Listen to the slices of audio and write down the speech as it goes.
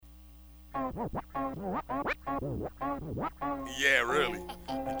Yeah, really.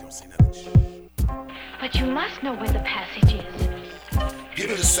 I don't say nothing. But you must know where the passage is. Give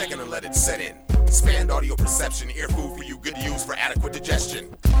it a second and let it set in. Expand audio perception, ear food for you, good to use for adequate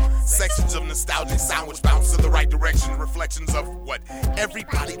digestion. Sections of nostalgic sound which bounce in the right direction. Reflections of what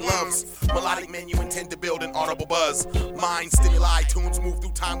everybody loves. Melodic menu intend to build an audible buzz. Mind stimuli, tunes move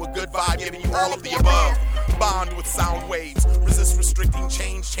through time with good vibe, giving you all of the above. Bond with sound waves, resist restricting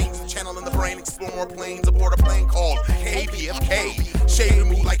change. Change the channel in the brain, explore more planes aboard a plane called KPFK. Shade the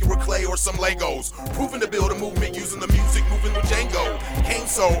mood like it were clay or some Legos. Proving to build a movement using the music, moving with Django. Came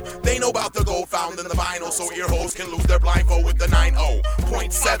so, they know about the gold found in the vinyl, so ear holes can lose their blindfold with the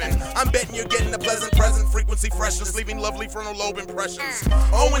 90.7. I'm betting you're getting a pleasant present, frequency freshness, leaving lovely frontal lobe impressions.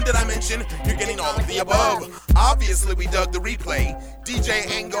 Oh, and did I mention, you're getting all of the above. Obviously we dug the replay, DJ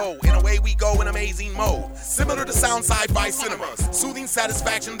Ango, in a way we go in amazing mode. Similar to sound sci-fi cinemas, soothing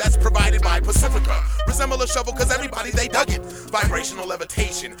satisfaction that's provided by Pacifica. Resemble a shovel cause everybody they dug it. Vibrational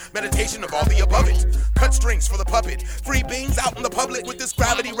levitation, meditation of all the above it. Cut strings for the puppet, free beings out in the public with this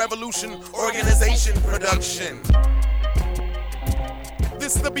gravity revolution, organization, production.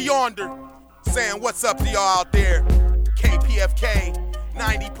 This is the Beyonder, saying what's up to y'all out there. KPFK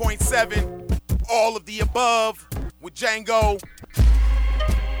 90.7, all of the above with Django.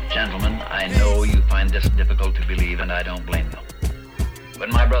 Gentlemen, I know you find this difficult to believe, and I don't blame you. When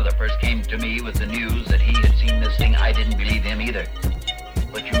my brother first came to me with the news that he had seen this thing, I didn't believe him either.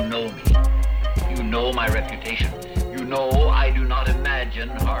 But you know me. You know my reputation. You know I do not imagine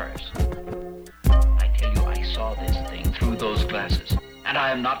horrors. I tell you, I saw this thing through those glasses, and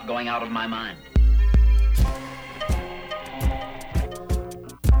I am not going out of my mind.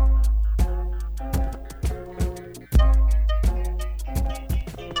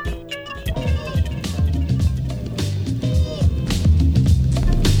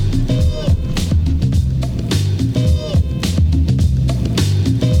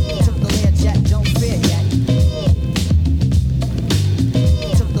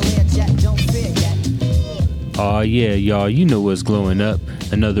 Aw yeah, y'all, you know what's glowing up.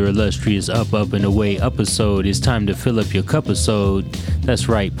 Another illustrious Up, Up, and Away episode. It's time to fill up your cupisode. That's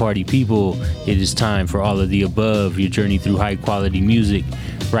right, party people. It is time for all of the above, your journey through high-quality music,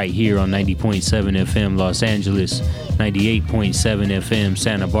 right here on 90.7 FM Los Angeles, 98.7 FM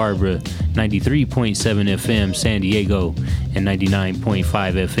Santa Barbara, 93.7 FM San Diego, and 99.5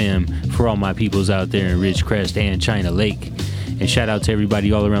 FM for all my peoples out there in Ridgecrest and China Lake. And shout out to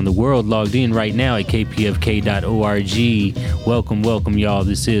everybody all around the world logged in right now at kpfk.org. Welcome, welcome, y'all.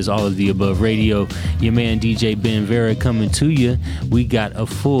 This is All of the Above Radio. Your man DJ Ben Vera coming to you. We got a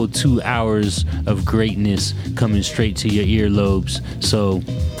full 2 hours of greatness coming straight to your earlobes. So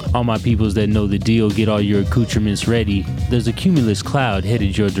all my peoples that know the deal, get all your accoutrements ready. There's a cumulus cloud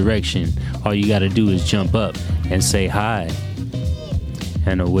headed your direction. All you gotta do is jump up and say hi.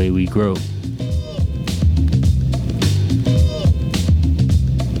 And away we grow.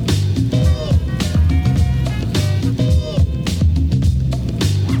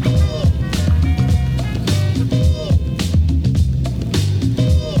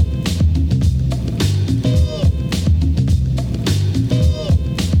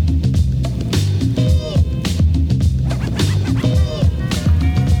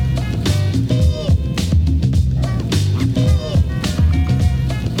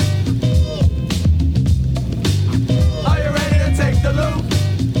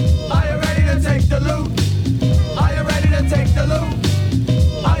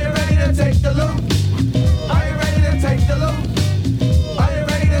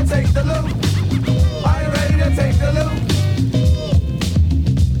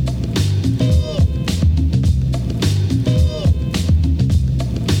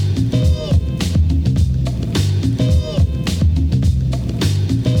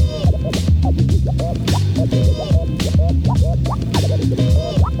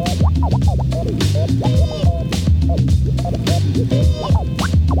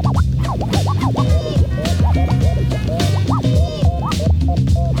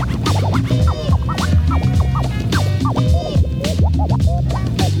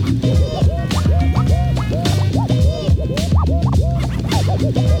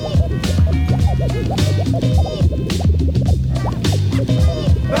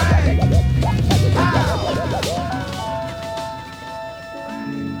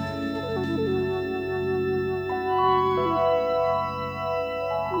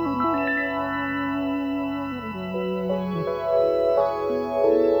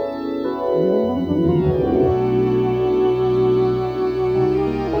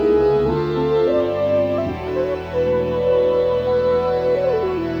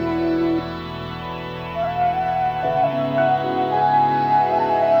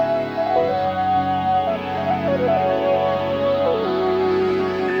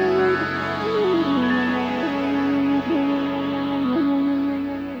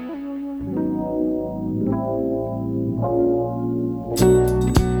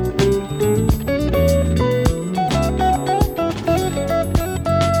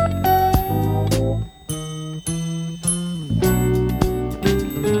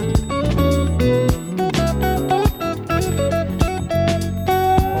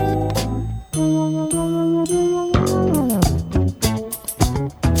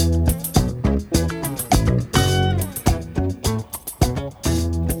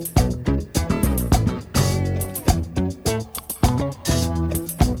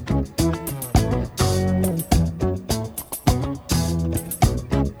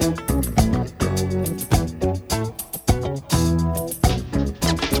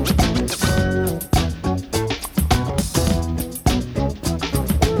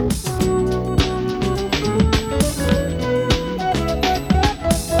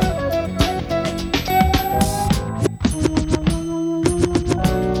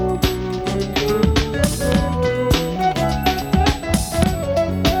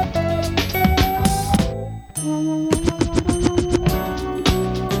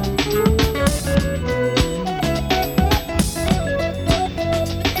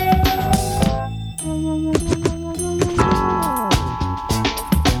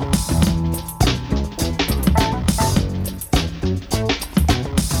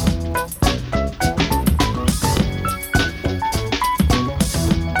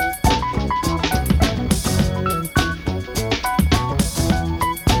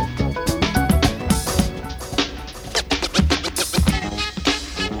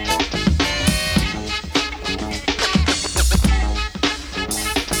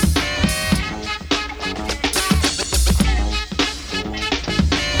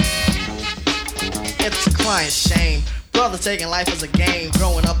 crying shame. Brother taking life as a game,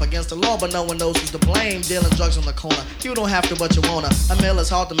 growing up against the law, but no one knows who's to blame. Dealing drugs on the corner, you don't have to, but you wanna. A meal is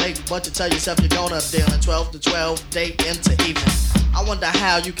hard to make, but you tell yourself you're gonna. Dealing 12 to 12, day into evening. I wonder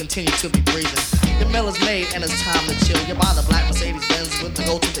how you continue to be breathing. The meal is made and it's time to chill. You buy the black Mercedes Benz with the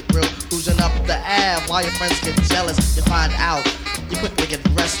go to the grill, cruising up the Ave while your friends get jealous. You find out, you quickly get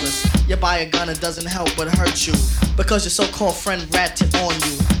restless. You buy a gun, it doesn't help but hurt you, because your so-called friend ratted on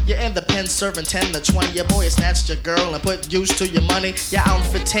you. You're in the pen serving 10 to 20. Your boy snatched your girl and put use to your money. You're out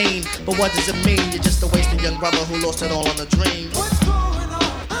 15, but what does it mean? You're just a wasted young brother who lost it all on a dream. What's going on?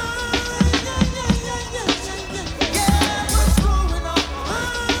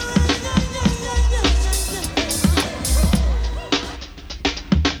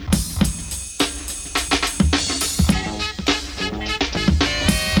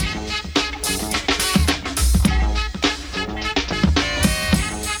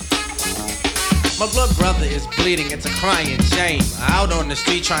 My blood brother is bleeding, it's a crying shame. Out on the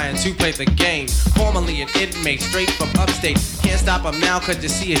street trying to play the game. Formerly an inmate, straight from upstate. Can't stop him now cause you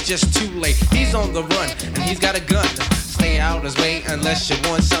see it's just too late. He's on the run and he's got a gun. Stay out his way unless you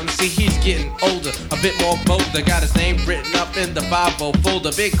want something. See, he's getting older, a bit more bolder. Got his name written up in the 5-0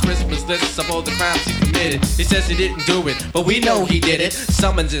 folder. Big Christmas list of all the crimes he committed. He says he didn't do it, but we know he did it.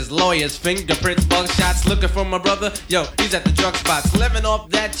 Summons his lawyers, fingerprints, mug shots. Looking for my brother, yo, he's at the drug spots. Living off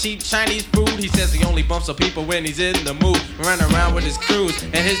that cheap Chinese food. He says he only bumps up people when he's in the mood. Running around with his crews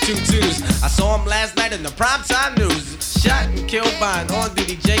and his tutus. I saw him last night in the primetime news. Shot and killed by an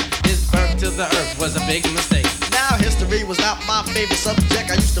on-duty Jake. His birth to the earth was a big mistake. Now history was not my favorite subject.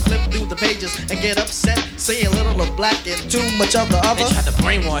 I used to flip through the pages and get upset, seeing little of black and too much of the other. They tried to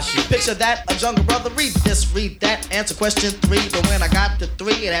brainwash you. Picture that, a jungle brother. Read this, read that, answer question 3. But when I got to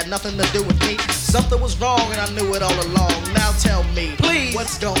 3, it had nothing to do with me. Something was wrong and I knew it all along. Now tell me, please,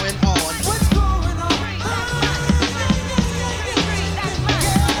 what's going on? What's going on?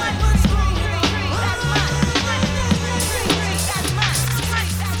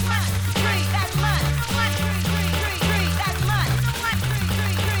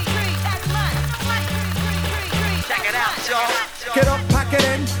 Get up, pack it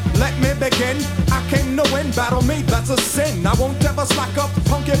in, let me begin. I came to win, battle me, that's a sin. I won't ever slack up,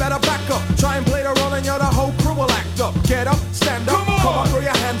 punk, you better back up. Try and play the role and you're the whole crew will act up. Get up, stand up, come on, throw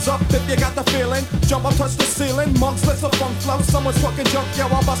your hands up if you got the feeling. Jump up, touch the ceiling, monks, let's a funk flow. Someone's fucking junk, yo,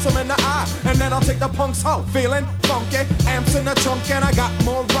 I'll bust them in the eye. And then I'll take the punks out, feeling funky. Amps in the trunk and I got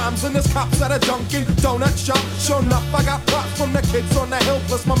more rhymes than this cops at a Dunkin' Donut shop. Sure enough, I got props from the kids on the hill,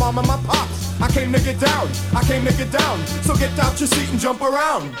 plus my mom and my pops. I came to get down, I came to get down. So get out your seat and jump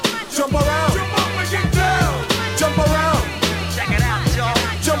around. Jump around, jump up and get down. Jump around, check it out, y'all.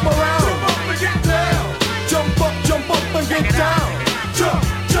 Jump around, jump up and get down. Jump up and get down. Jump,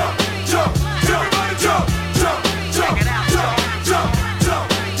 jump, jump, jump, jump, jump, jump, jump, jump,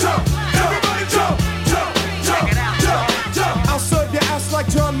 jump, everybody jump, jump, jump, jump, jump. I'll serve your ass like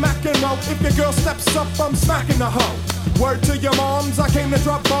John McEnroe. If your girl steps up, I'm smacking the hoe. Word to your moms, I came to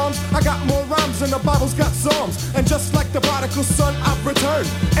drop bombs. I got more rhymes than the Bible's got psalms. And just like the prodigal son, I've returned.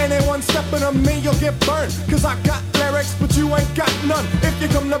 Anyone stepping on me, you'll get burned. Cause I got lyrics, but you ain't got none. If you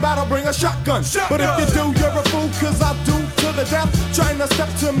come to battle, bring a shotgun. But if you do, you're a fool, cause I'll do to the death. Trying to step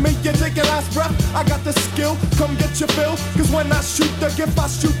to me, you take your last breath. I got the skill, come get your fill. Cause when I shoot the gift, I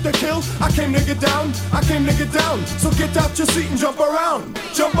shoot the kill. I came to get down, I came to get down. So get out your seat and jump around.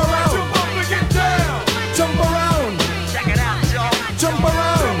 Jump around, jump up and get down. Jump around, check it out, y'all. Jump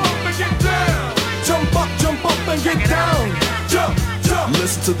around, jump up and get down. Jump up and get down. Jump, jump.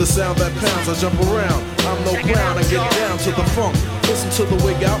 Listen to the sound that pounds, I jump around. I'm no clown, I get down to the funk. Listen to the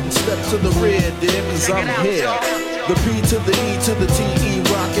wig out and step to the rear, dear, cause I'm here. The P to the E to the T-E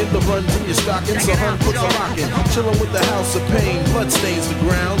rockin'. The runs in your stocking, so hun puts a lockin'. Chillin' with the house of pain, blood stains the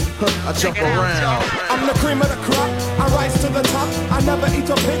ground. I jump around. I'm the cream of the crop, I rise to the top. I never eat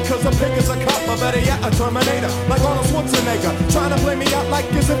a pig cause a pig is a cop. Or better yet, a Terminator, like Arnold Schwarzenegger. Trying to play me out like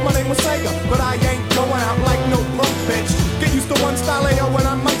as if my name was Sega. But I ain't going out like no punk bitch. Get used to one style AO when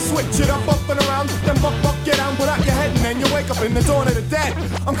I might switch it up and around. Then buck, get down, put out your head and then you wake up in the dawn of the dead.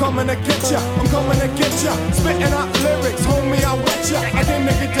 I'm coming to get ya, I'm coming to get ya. Spitting out lyrics, homie, I'll wet ya. I came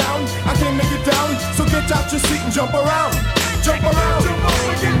to get down, I came to get down. So get out your seat and jump around. Jump around, jump up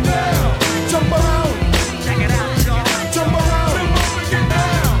and get down. Jump around, check it out, y'all. Jump around, jump up and get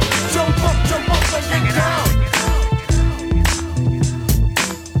down. Jump up and get down.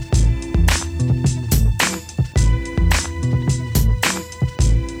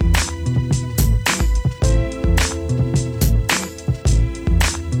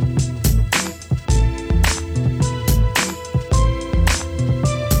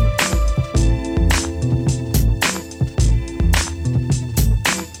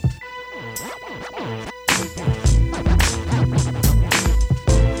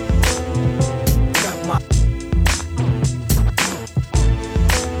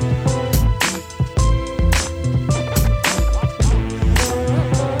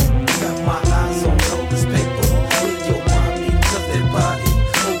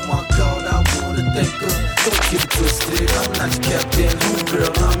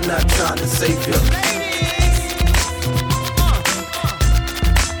 Homegirl, I'm not trying to save you.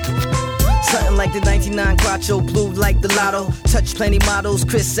 Something like the 99 Quattro, blue like the lotto. Touch plenty models,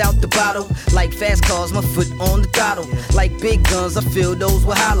 Chris out the bottle. Like fast cars, my foot on the throttle. Like big guns, I fill those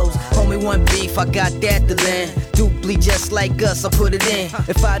with hollows. Homie, one beef, I got that to land. Duply just like us, I put it in.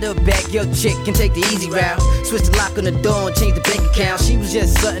 If I the back, your chick can take the easy route. Switch the lock on the door and change the bank account. She was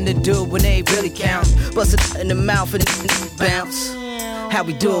just something to do when they really count. Bust it in the mouth and bounce. How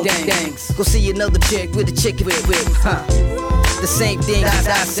we do things? Go see another chick with a chicken with, huh? The same thing as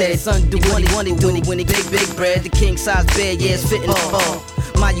I said, son, do what he wanna do when he big bread, the king size bed, yeah, it's fitting all.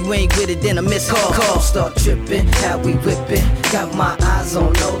 My, you ain't with it, then I miss call. Start tripping, how we whipping. Got my eyes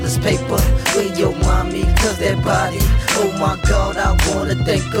on all this paper. Where your mommy, cause that body. Oh my God, I wanna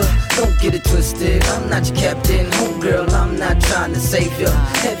thank her. Don't get it twisted, I'm not your captain. Homegirl, I'm not trying to save ya.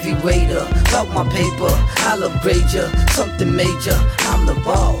 Heavyweighter, about my paper. I'll upgrade ya, something major. I'm the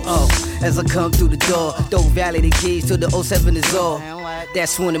boss. As I come through the door, don't validate the keys till the 07 is all.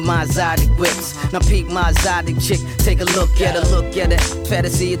 That's one of my exotic whips. Now peek my exotic chick, take a look at her, Try to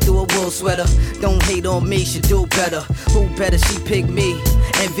see it through a wool sweater. Don't hate on me, she do better. Who better? She pick me.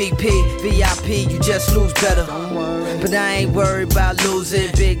 MVP, VIP, you just lose better. But I ain't worried about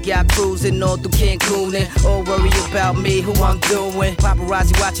losing. Big yacht cruising all through Cancun. And all worry about me, who I'm doing.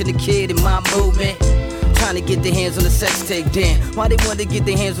 Paparazzi watching the kid in my movement. Trying to get their hands on the sex tape, damn. Why they want to get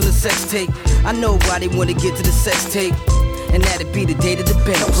their hands on the sex tape? I know why they want to get to the sex tape. And that'd be the date of the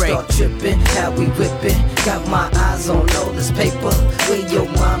bank break. Don't start tripping, how we whipping. Got my eyes on all this paper. Where your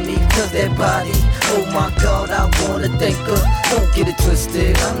mommy, cause that body. Oh my God, I wanna thank her. Don't get it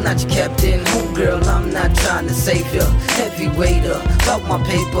twisted, I'm not your captain. Homegirl, I'm not trying to save ya. Heavyweighter, about my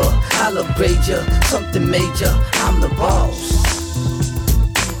paper. I'll upgrade ya, something major. I'm the boss.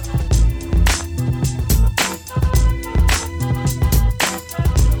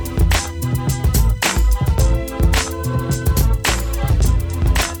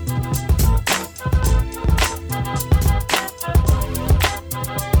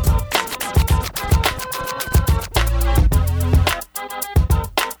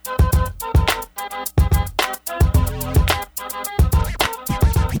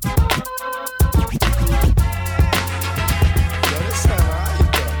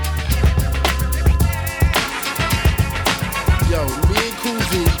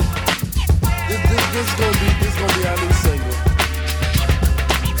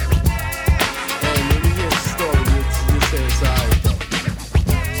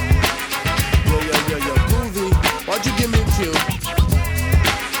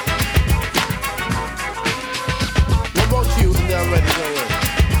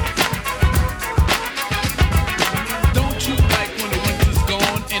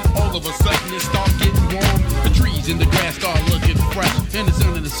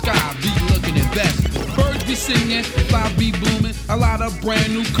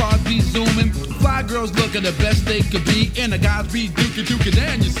 The best they could be, and the guys be dookie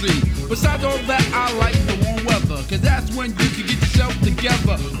and you see. Besides all that, I like the warm weather, cause that's when you can get yourself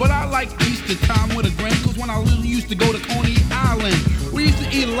together. But I like Easter time with a grin, cause when I really used to go to Coney Island, we used to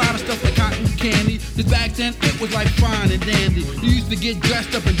eat a lot of stuff like cotton candy. Cause back then it was like fine and dandy. You used to get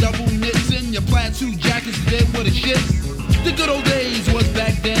dressed up in double knits and your plaid suit jackets did with the shits. The good old days was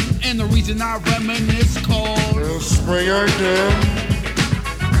back then, and the reason I reminisce cause it's spring again.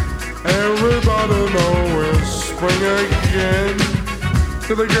 Everybody know it's spring again.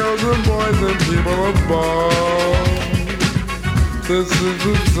 To the girls and boys and people above, this is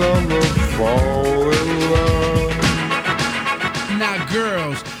the time to fall in love. Now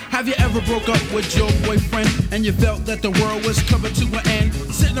girls, have you ever broke up with your boyfriend and you felt that the world was coming to an end?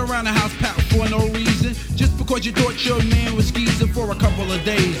 Sitting around the house pouting for no reason, just because you thought your man was skeezing for a couple of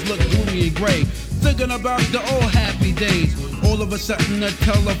days, look gloomy and gray, thinking about the old happy days. All of a sudden the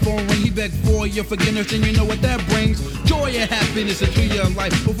telephone ring, he begged for your forgiveness, and you know what that brings? Joy and happiness into your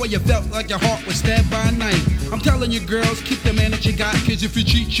life, before you felt like your heart was stabbed by a knife. I'm telling you girls, keep the man that you got, cause if you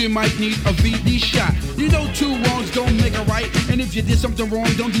cheat you might need a VD shot. You know two wrongs don't make a right, and if you did something wrong,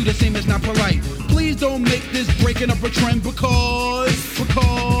 don't do the same, it's not polite. Please don't make this breaking up a trend, because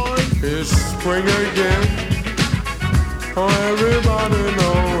it's spring again. Oh, everybody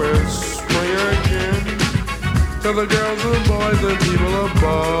know it's spring again. To the girls and boys and people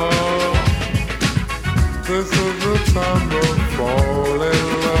above, this is the time to fall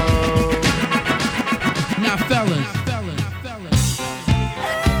in love. Now fellas,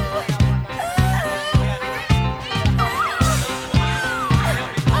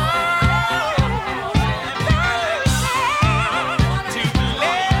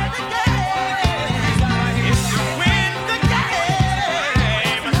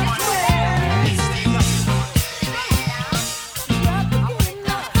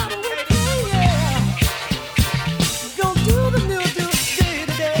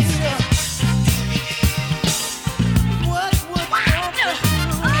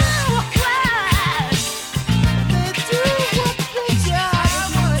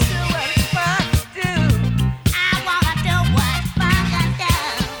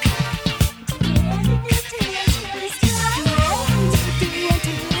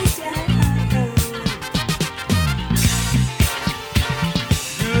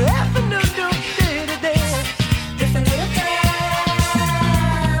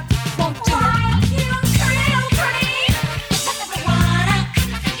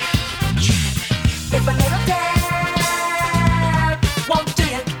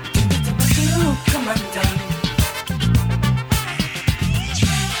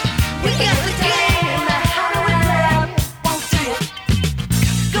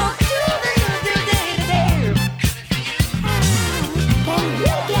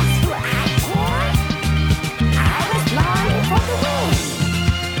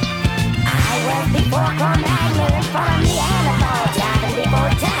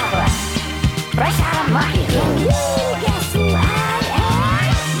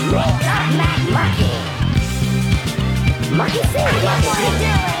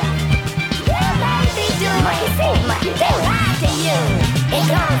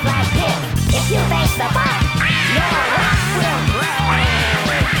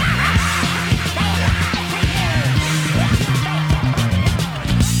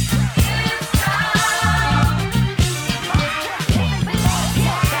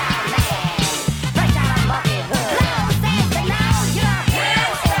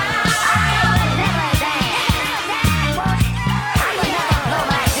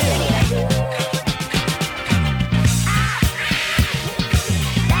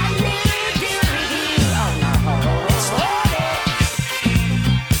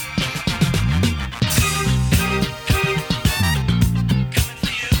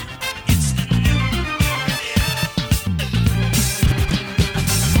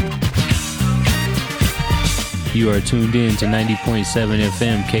 You are tuned in to 90.7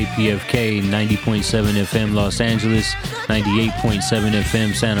 FM KPFK, 90.7 FM Los Angeles, 98.7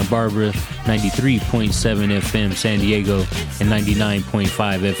 FM Santa Barbara, 93.7 FM San Diego, and 99.5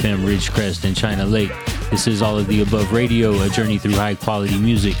 FM Ridgecrest and China Lake. This is All of the Above Radio, a journey through high quality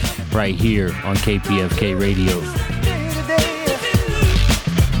music right here on KPFK Radio.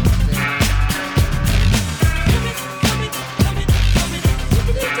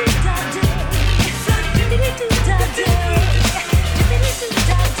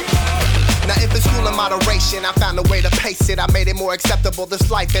 Moderation, I found a way to pace it. I made it more acceptable,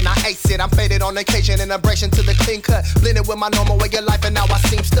 this life, and I ace it. I'm faded on occasion, in abrasion to the clean cut. Blended with my normal way of life, and now I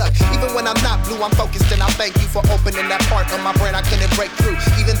seem stuck. Even when I'm not blue, I'm focused, and I thank you for opening that part of my brain I couldn't break through.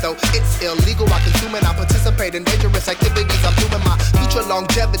 Even though it's illegal, I consume it. I participate in dangerous activities. I'm doing my future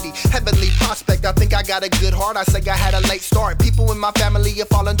longevity, heavenly prospect. I think I got a good heart. I say I had a late start. People in my family have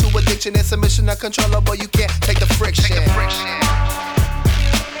fallen to addiction and submission uncontrollable. You can't take the friction.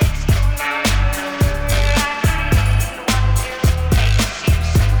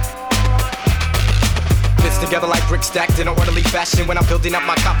 Together like bricks stacked in an orderly fashion. When I'm building up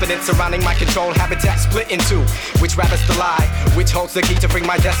my confidence surrounding my control habitat, split in two. Which rabbit's the lie? Which holds the key to bring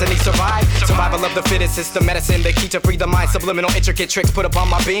my destiny? Survival of the fittest is the medicine, the key to free the mind. Subliminal intricate tricks put upon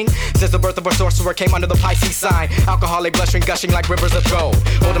my being. Since the birth of a sorcerer came under the Pisces sign. Alcoholic blushing, gushing like rivers of gold.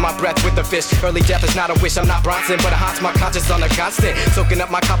 Holding my breath with the fish. Early death is not a wish, I'm not Bronson, but it haunts my conscience on a constant. Soaking up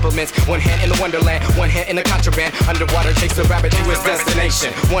my compliments. One hand in the wonderland, one hand in the contraband. Underwater chase the rabbit to his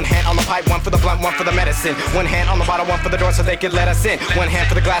destination. One hand on the pipe, one for the blunt, one for the medicine. One hand on the bottle, one for the door so they could let us in. One hand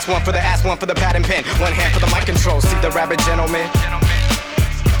for the glass, one for the ass, one for the pad and pen. One hand for the mic control, see the rabbit gentleman.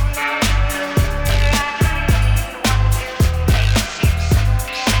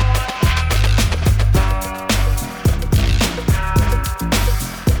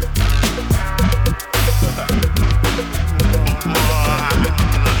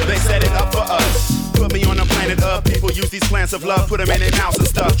 They set it up for us. Put me on a planet of people, use these plants of love, put them in their mouths and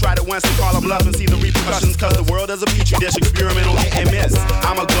stuff. Try to once and call them love and see the repercussions, cause the world is a petri dish, experimental hit and miss.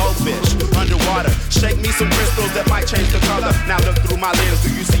 I'm a goldfish, underwater, shake me some crystals that might change the color. Now look through my lens,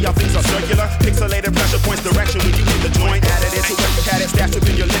 do you see how things are circular? Pixelated pressure points direction when you hit the joint. Added into where you had it, stashed up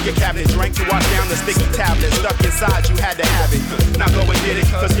in your liquor cabinet. Drank to wash down the sticky tablet, stuck inside, you had to have it. Now go and get it,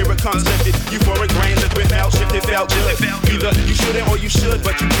 cause here it comes lifted. Euphoric grain, liquid melt, shifted, felt good. Either you shouldn't or you should,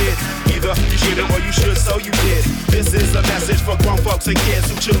 but you did. Either you shouldn't or you should, so you did. This is a message for grown folks and kids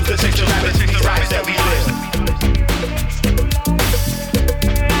who choose to take the rabbit to these lives that we live.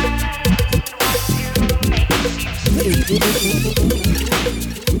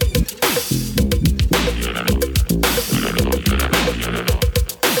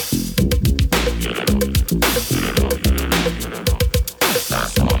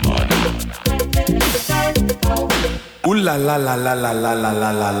 Ooh la la la la la la la la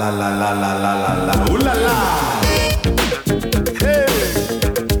la la la la la la la. Ooh la la. Hey.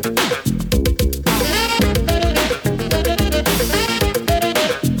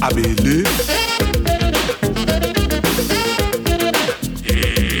 Abele.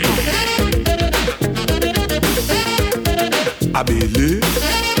 Abele.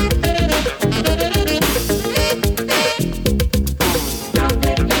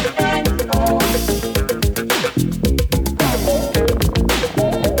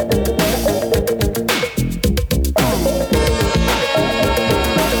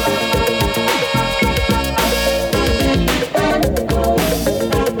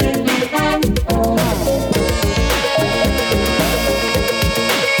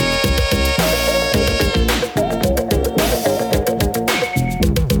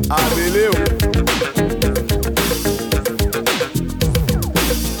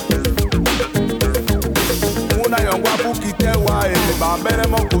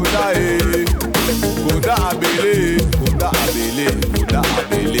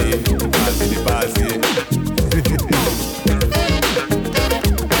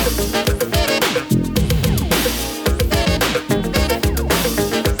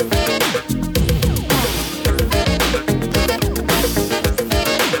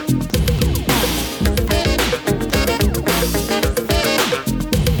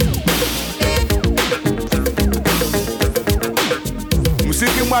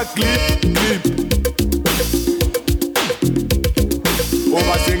 ma clip, clip. O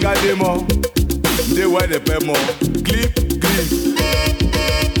ma senga demo, de wa de pemo. Clip, clip.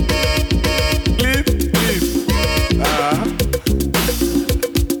 Clip, clip. Ah.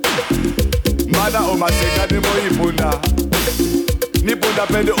 Mada o ma senga demo ipunda. Nipunda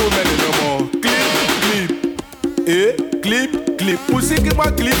pende o mene no more. Clip, clip. Clip, clip. Musiki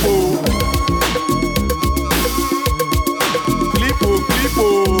ma clip o. Clipo.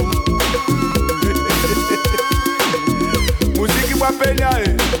 Musiki ma penya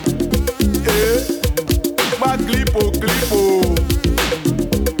ma clipo.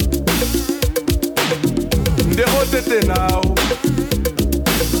 Nde hotete now.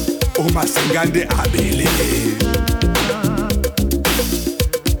 O masingande abele.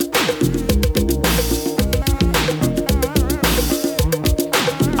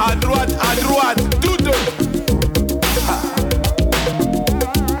 À droite, tout de...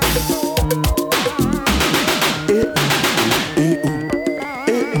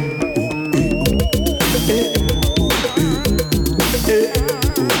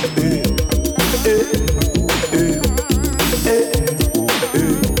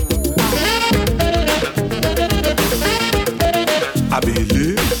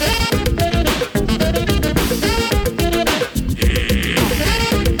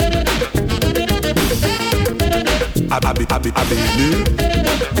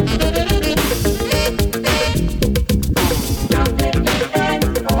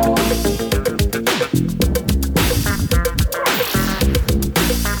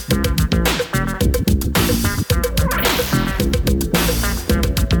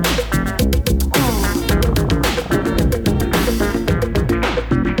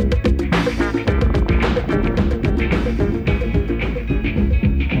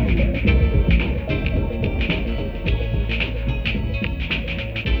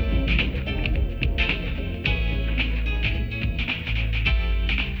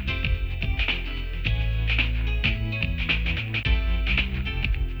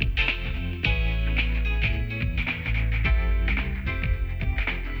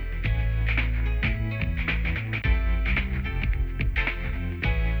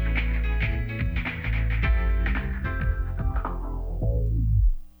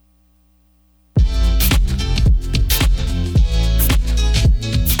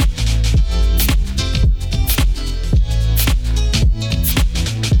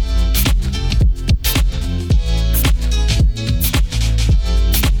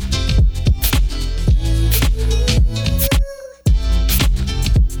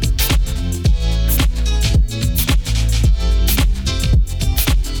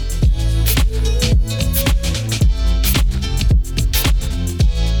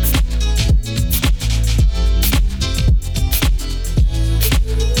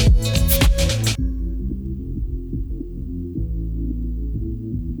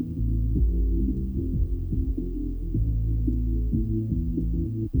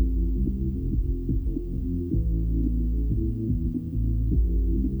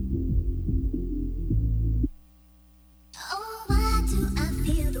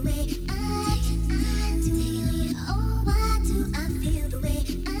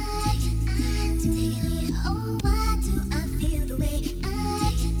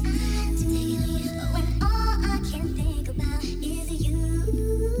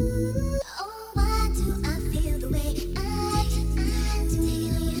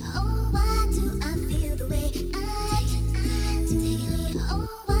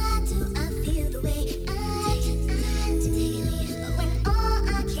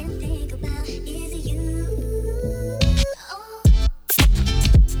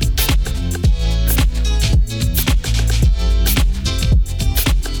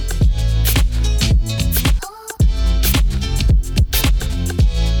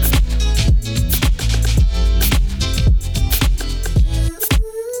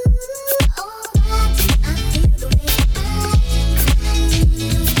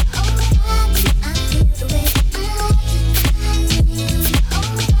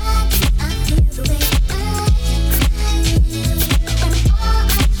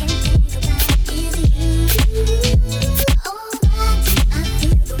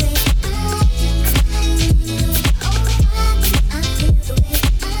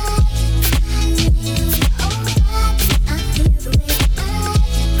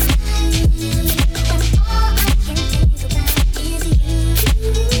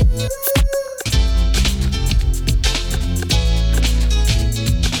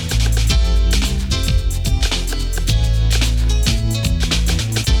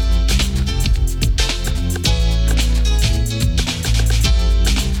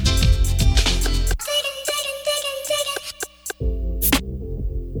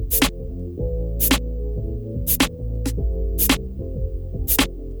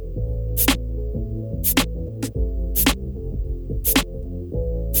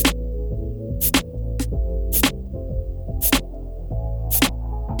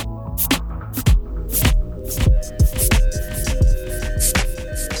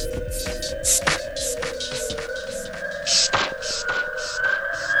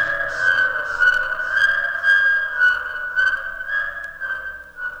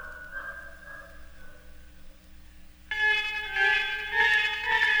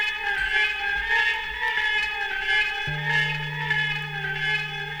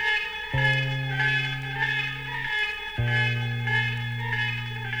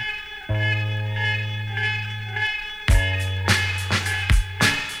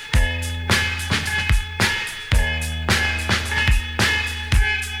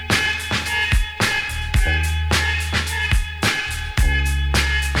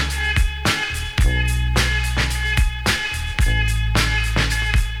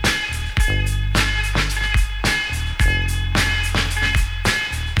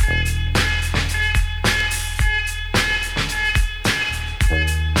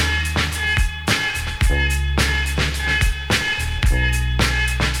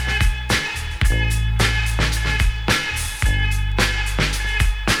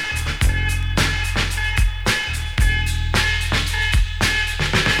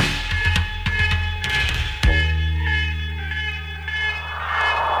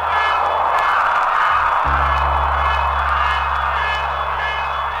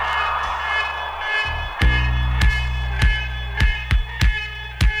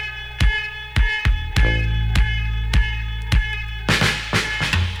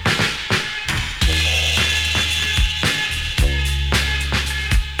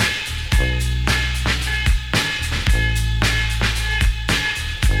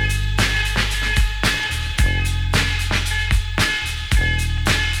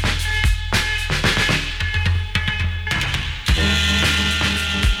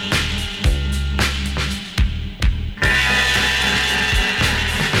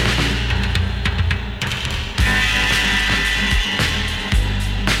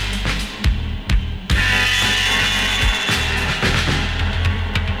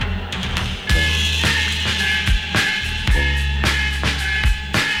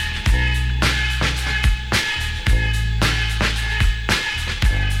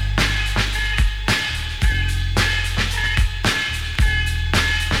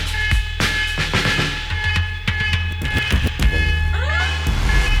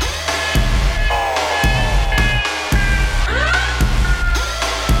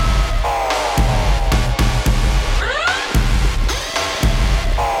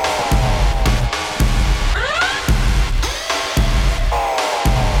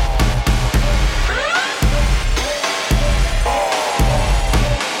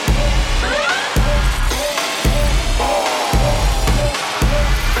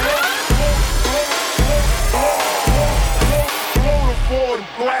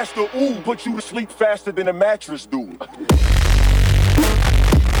 blast of ooh, put you to sleep faster than a mattress do.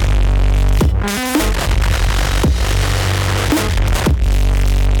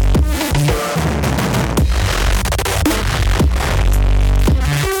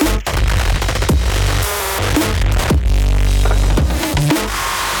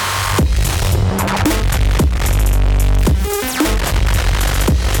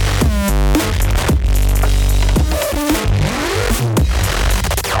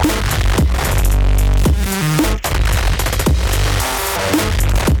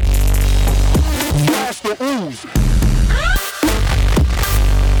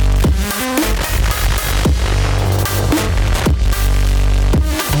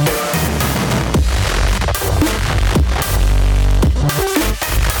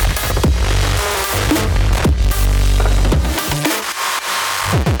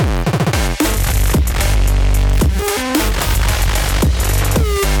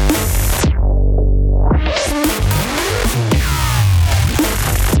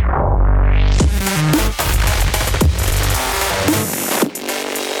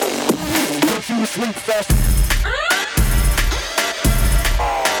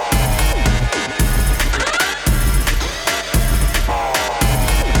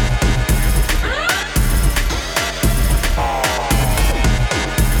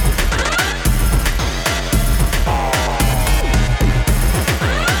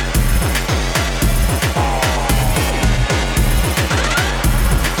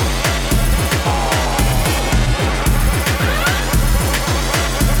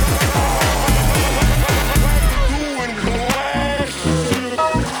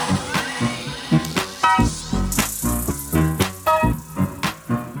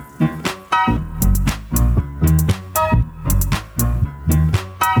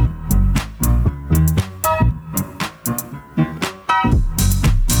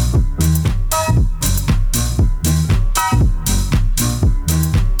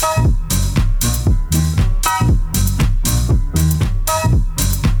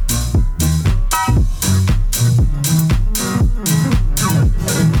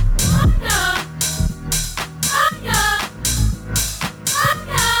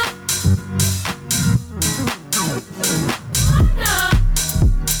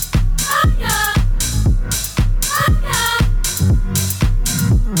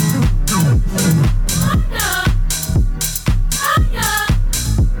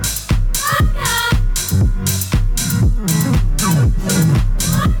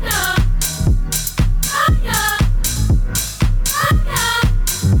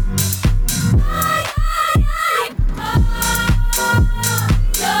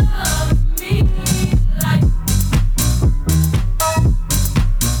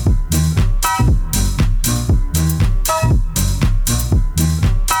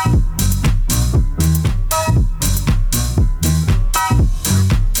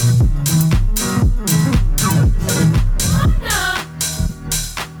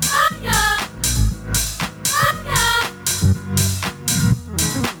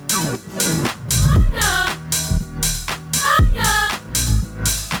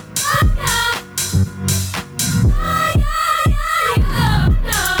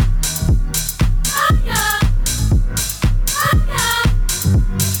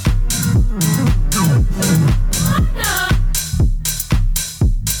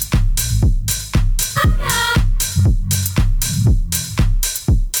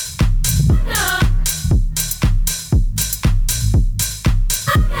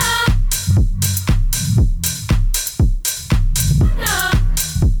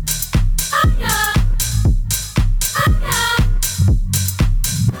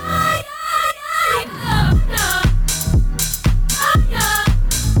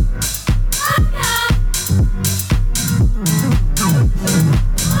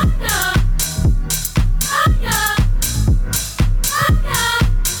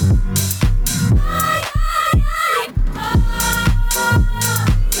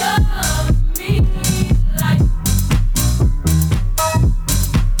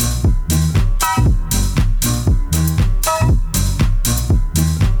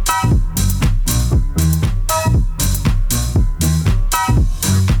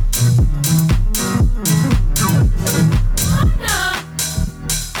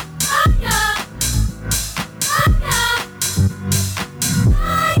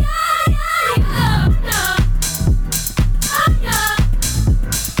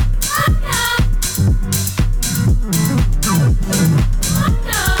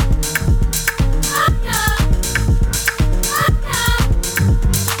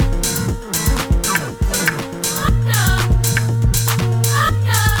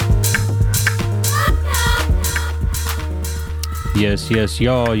 Yes,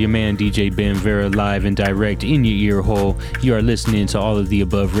 y'all, your man DJ Ben Vera live and direct in your ear hole. You are listening to All of the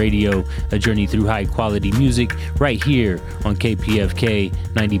Above Radio, a journey through high quality music right here on KPFK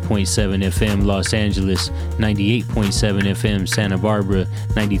 90.7 FM Los Angeles, 98.7 FM Santa Barbara,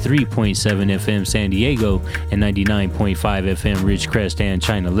 93.7 FM San Diego, and 99.5 FM Ridgecrest and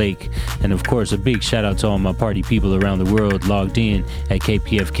China Lake. And of course, a big shout out to all my party people around the world logged in at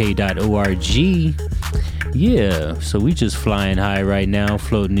kpfk.org. Yeah, so we just flying high right now,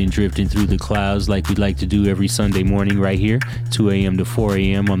 floating and drifting through the clouds like we like to do every Sunday morning right here, 2 a.m. to 4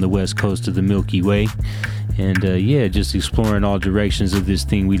 a.m. on the west coast of the Milky Way. And yeah, just exploring all directions of this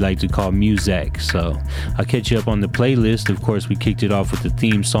thing we like to call Muzak. So I'll catch you up on the playlist. Of course, we kicked it off with the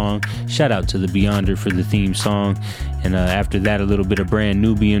theme song. Shout out to the Beyonder for the theme song. And after that, a little bit of Brand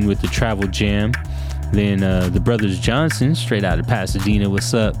Nubian with the Travel Jam. Then the Brothers Johnson, straight out of Pasadena,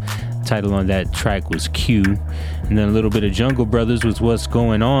 what's up? Title on that track was Q. And then a little bit of Jungle Brothers with What's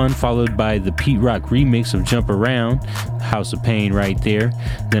Going On, followed by the Pete Rock remix of Jump Around, House of Pain right there.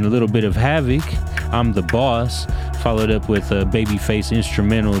 Then a little bit of Havoc, I'm the Boss, followed up with a Babyface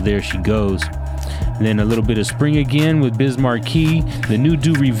instrumental, There She Goes. And then a little bit of Spring Again with Biz Marquee, the new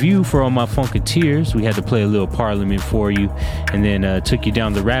Do Review for all my Funketeers. We had to play a little Parliament for you. And then took you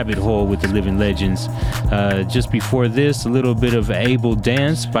down the rabbit hole with the Living Legends. Just before this, a little bit of Able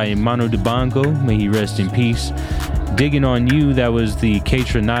Dance by Mano Dibango. May he rest in peace. Digging on You, that was the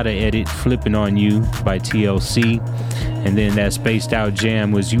K-Tronada edit, Flipping on You by TLC. And then that spaced out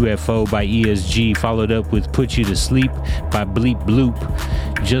jam was UFO by ESG, followed up with Put You to Sleep by Bleep Bloop.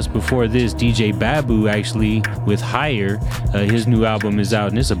 Just before this, DJ Babu actually with Higher. His new album is out,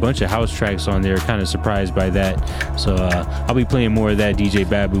 and there's a bunch of house tracks on there. Kind of surprised by that. So I'll be playing more of that DJ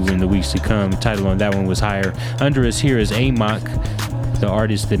Babu in the weeks to come. The title on that one was Higher. Under us here is Amok. The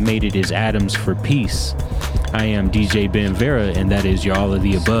artist that made it is Atoms for Peace. I am DJ Ben Vera, and that is your All of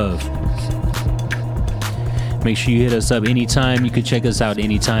the Above. Make sure you hit us up anytime. You can check us out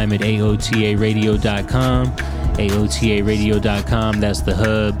anytime at AOTARadio.com. AOTARadio.com, that's the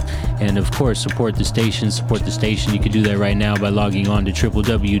hub. And of course, support the station. You can do that right now by logging on to www.kpfk.org.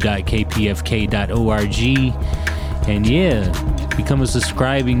 And yeah, become a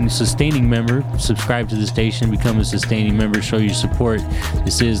sustaining member. Subscribe to the station, become a sustaining member, show your support.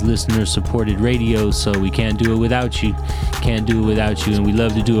 This is listener-supported radio, so we can't do it without you. Can't do it without you, and we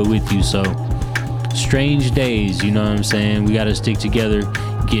love to do it with you, so strange days, you know what I'm saying? We got to stick together,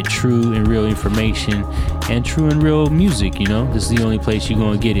 get true and real information and true and real music, you know? This is the only place you're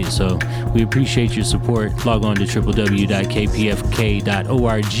going to get it, so we appreciate your support. Log on to www.kpfk.org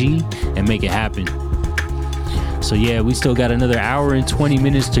and make it happen. So yeah, we still got another hour and 20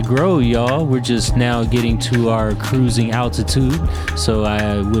 minutes to grow, y'all. We're just now getting to our cruising altitude. So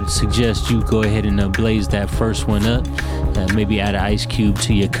I would suggest you go ahead and blaze that first one up. Maybe add an ice cube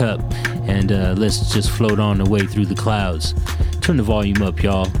to your cup. And let's just float on the way through the clouds. Turn the volume up,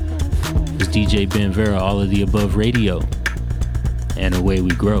 y'all. It's DJ Ben Vera, All of the Above Radio. And away we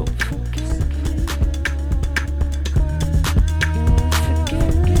grow.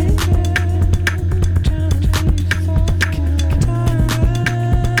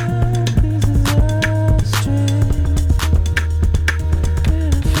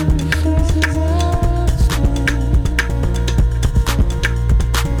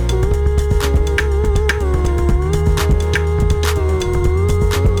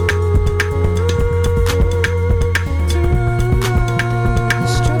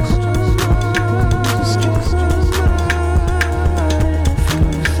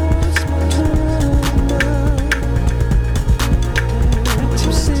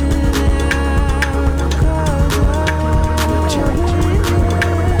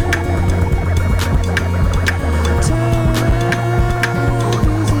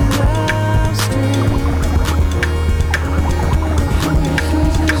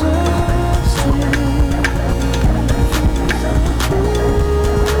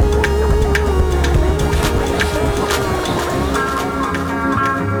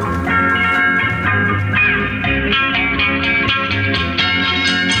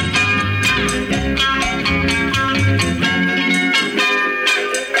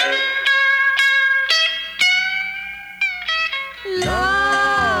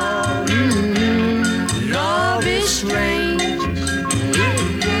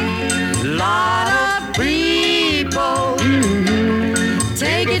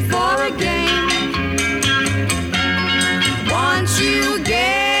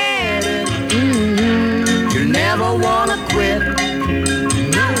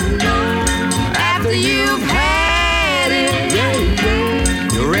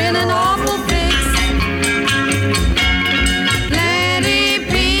 You're in an awful fix.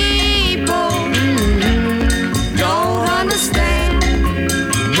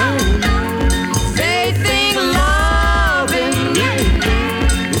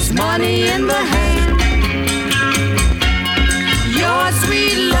 money in the hand. Your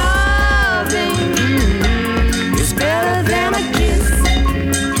sweet loving is better than a kiss.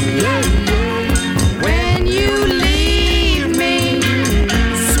 Yeah. When you leave me,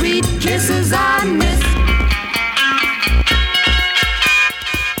 sweet kisses I miss.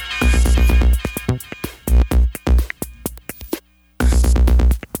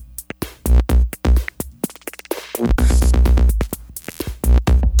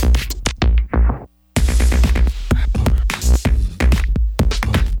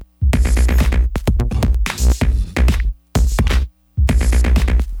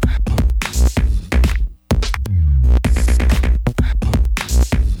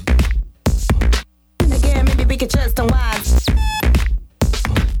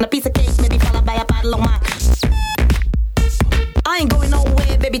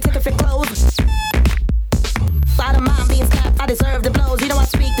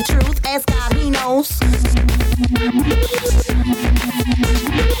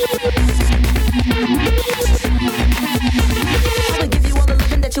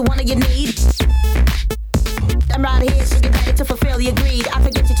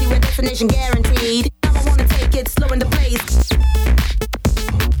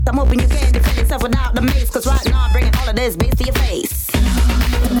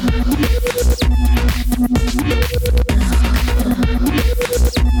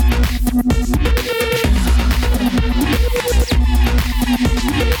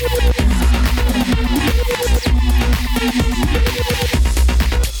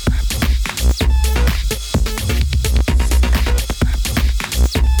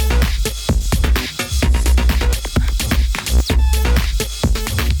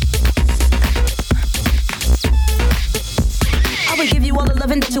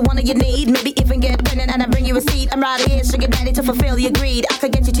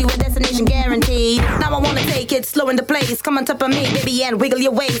 Come on top of me, baby, and wiggle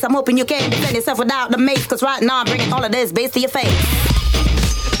your waist. I'm hoping you can defend yourself without the mace, cause right now I'm bringing all of this bass to your face.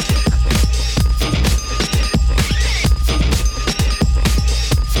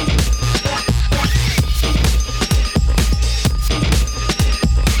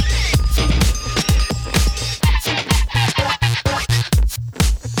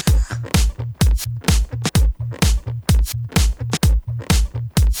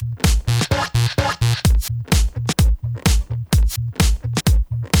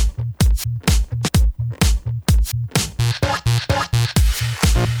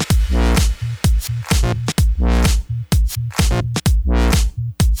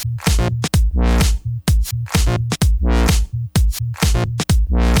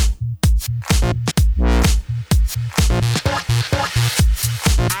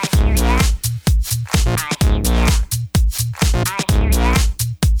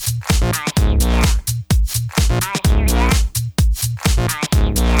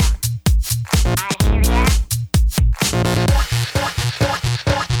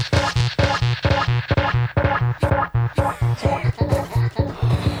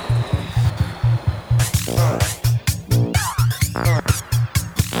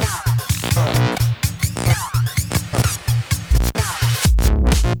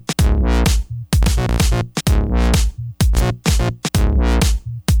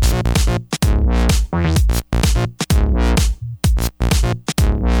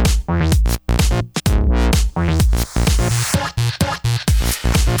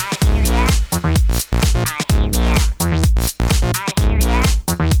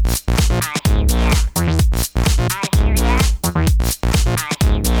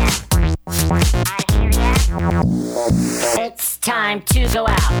 time to go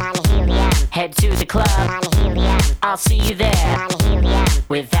out. Head to the club. I'll see you there.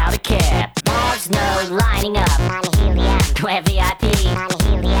 Without a care. There's no lining up. We're VIP.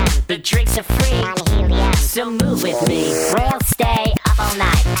 The drinks are free. So move with me. We'll stay up all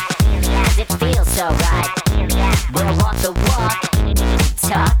night. As it feels so right. We'll walk the walk.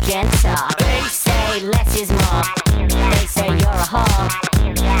 Talk and talk. They say less is more. They say you're a whore.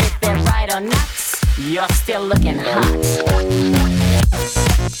 If they're right or not, you're still looking hot.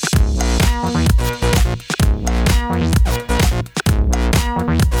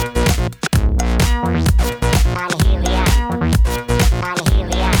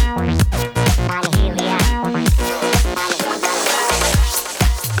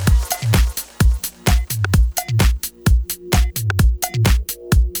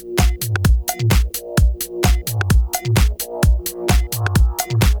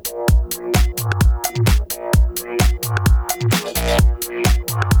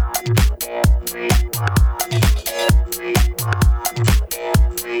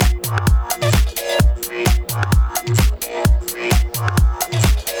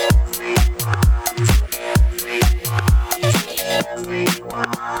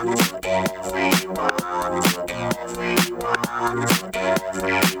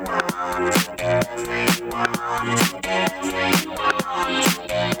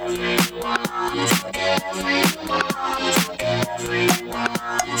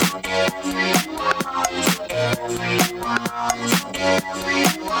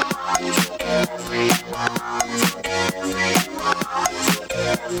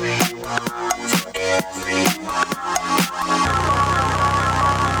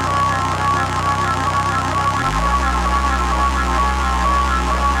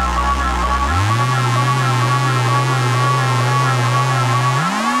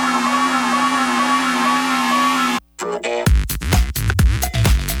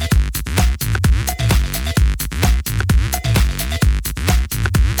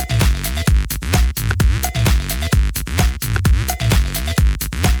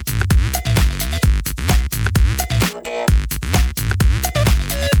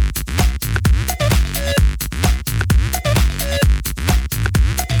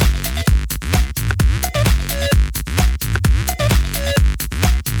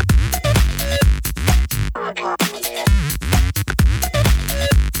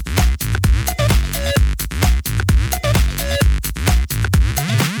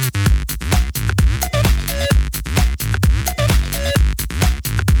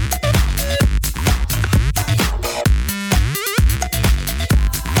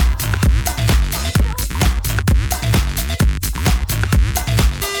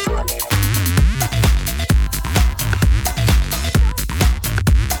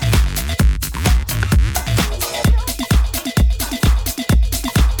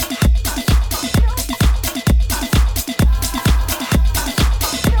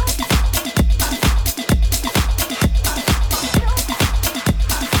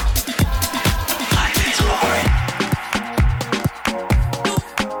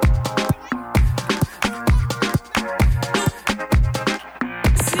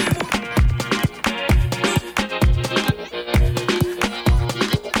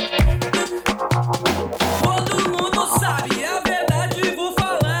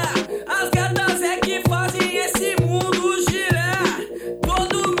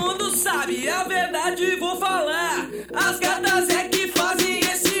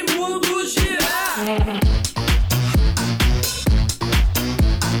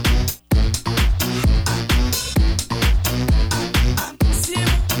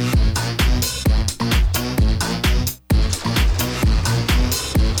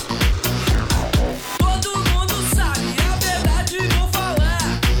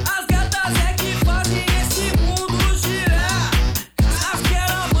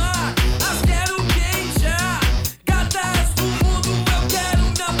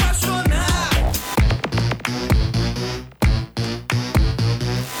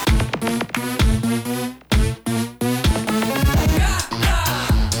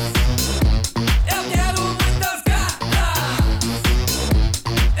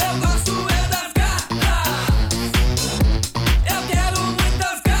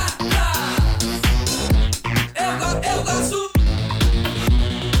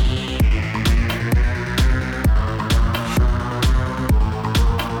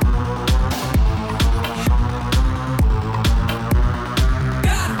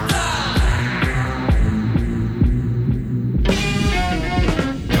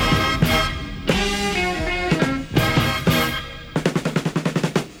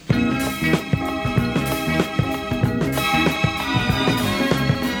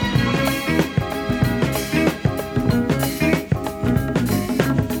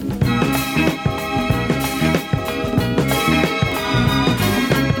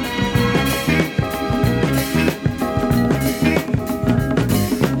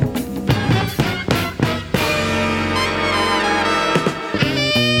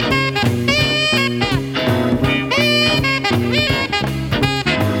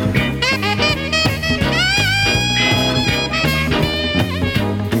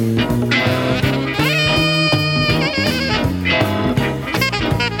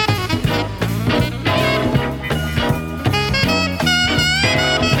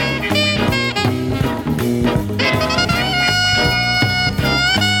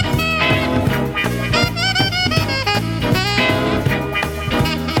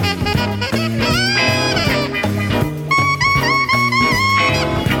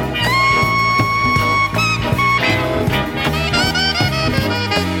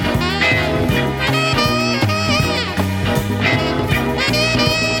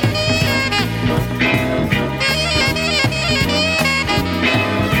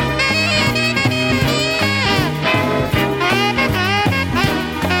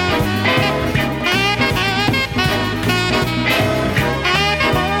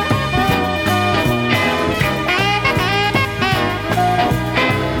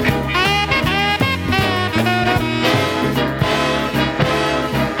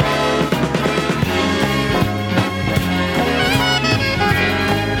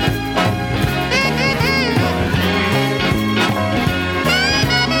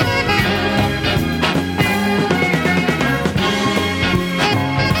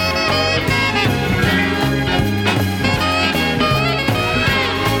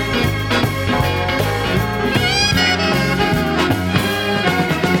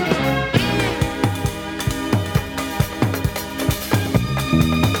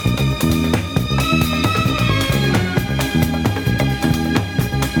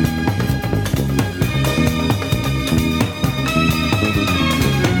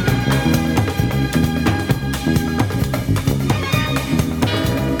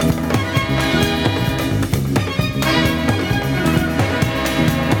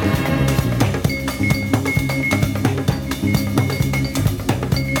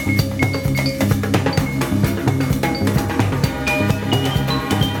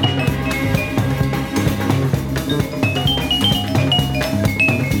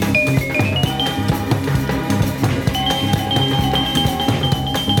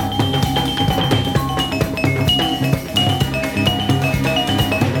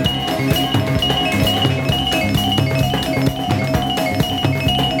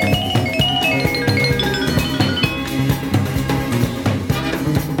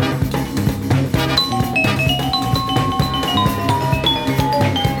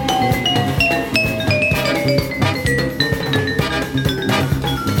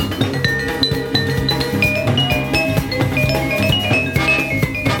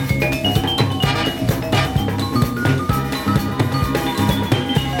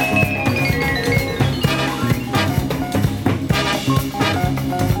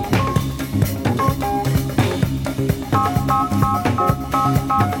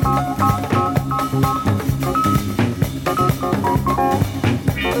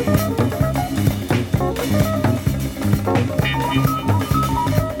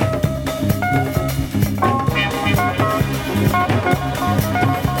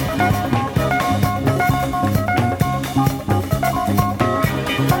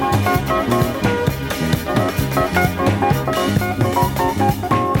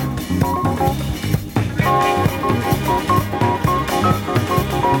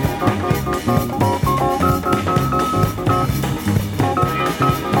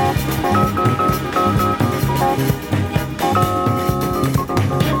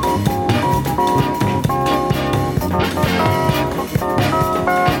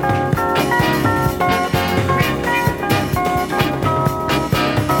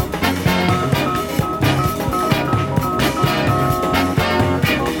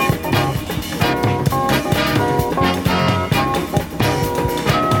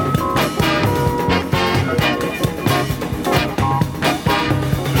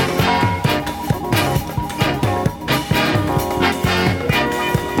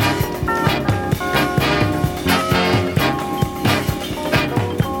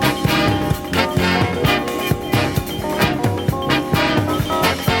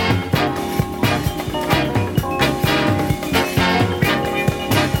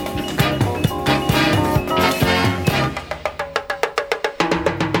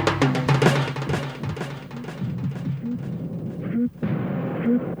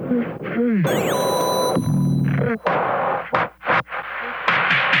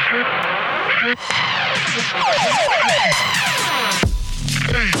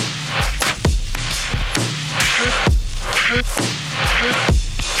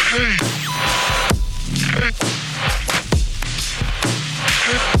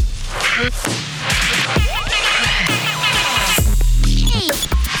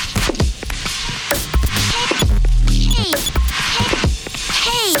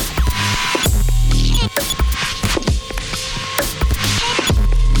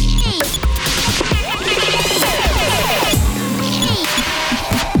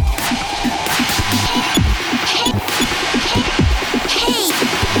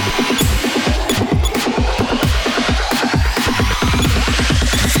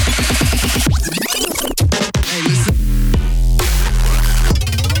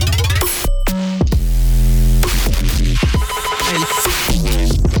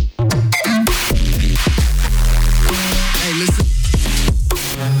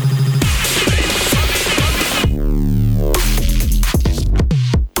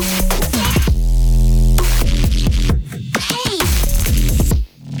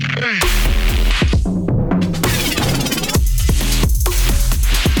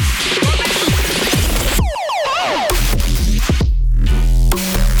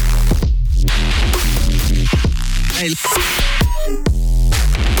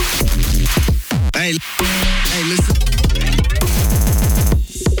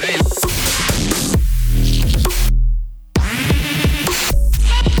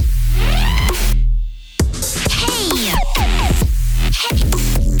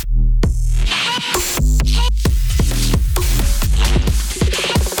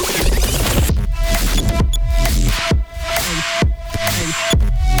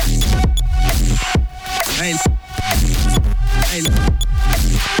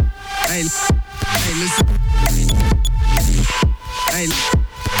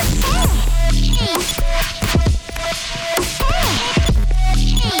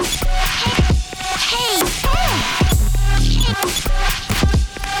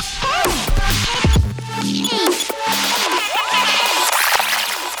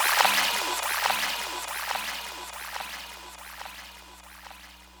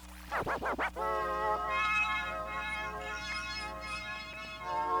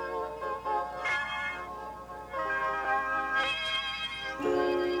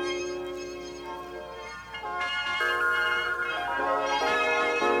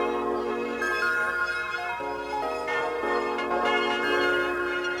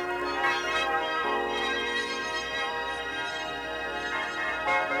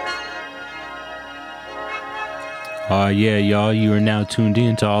 Yeah, y'all, you are now tuned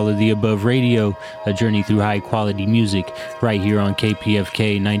in to All of the Above Radio, a journey through high quality music, right here on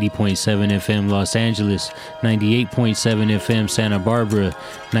KPFK 90.7 FM Los Angeles, 98.7 FM Santa Barbara,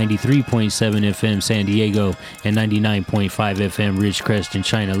 93.7 FM San Diego, and 99.5 FM Ridgecrest and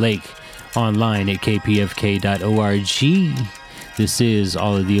China Lake. Online at kpfk.org. This is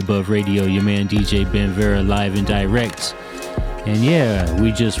All of the Above Radio, your man DJ Ben Vera, live and direct. And yeah,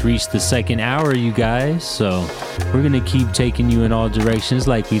 we just reached the second hour, you guys, so we're going to keep taking you in all directions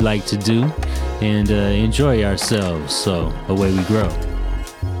like we like to do and enjoy ourselves, so away we grow.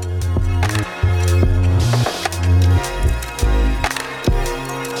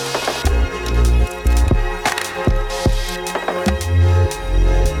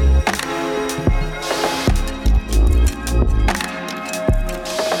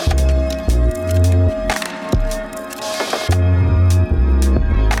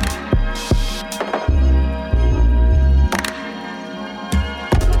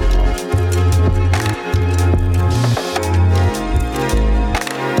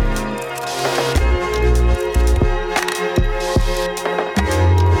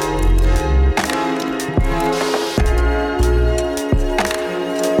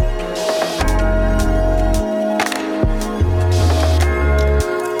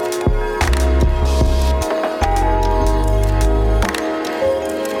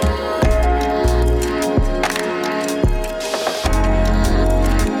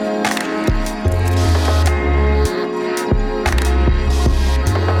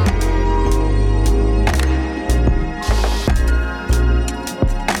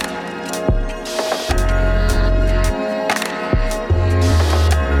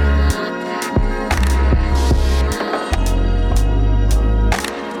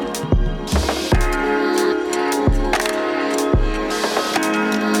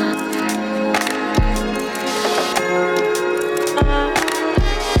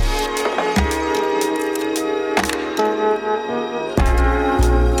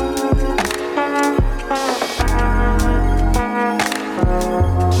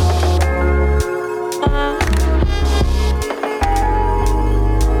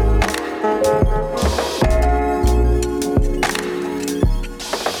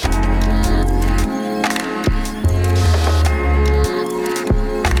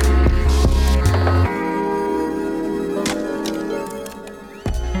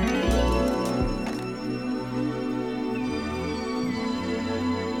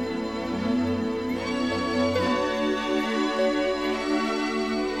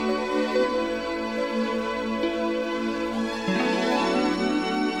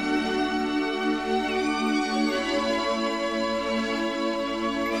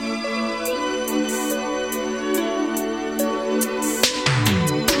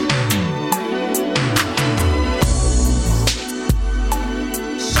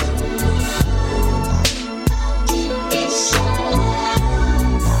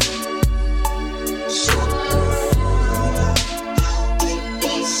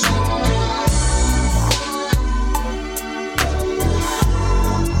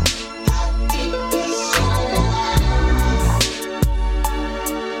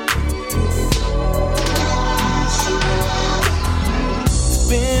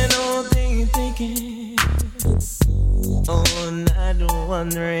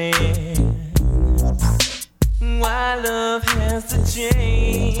 wondering why love has to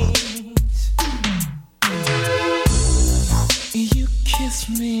change. You kiss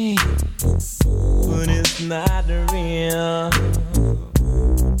me, but it's not real.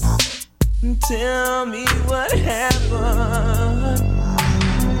 Tell me what happened.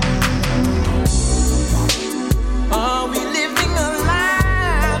 Are we living a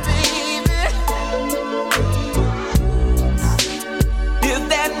lie, baby? Is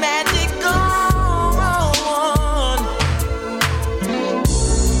that magic gone?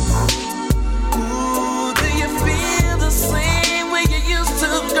 Ooh, do you feel the same way you used to,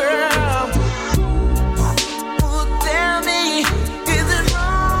 girl? Ooh, tell me, is it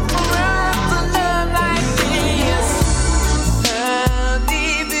wrong for us to love like this? How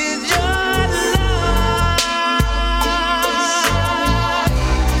deep is your love?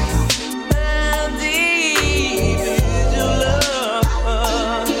 How deep is your love?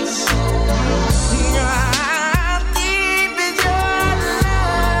 How deep is your love?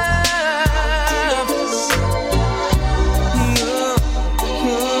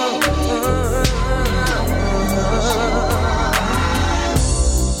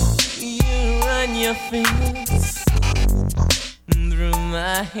 You run your fingers through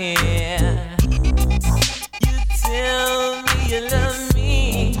my hair. You tell me you love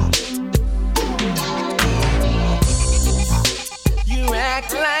me. You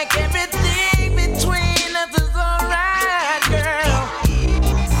act like everything between us is alright, girl.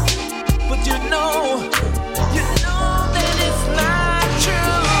 But you know that it's not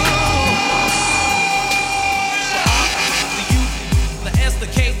true. The U, the S, the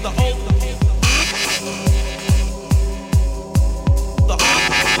K, the O, the R,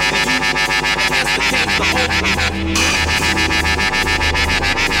 the U,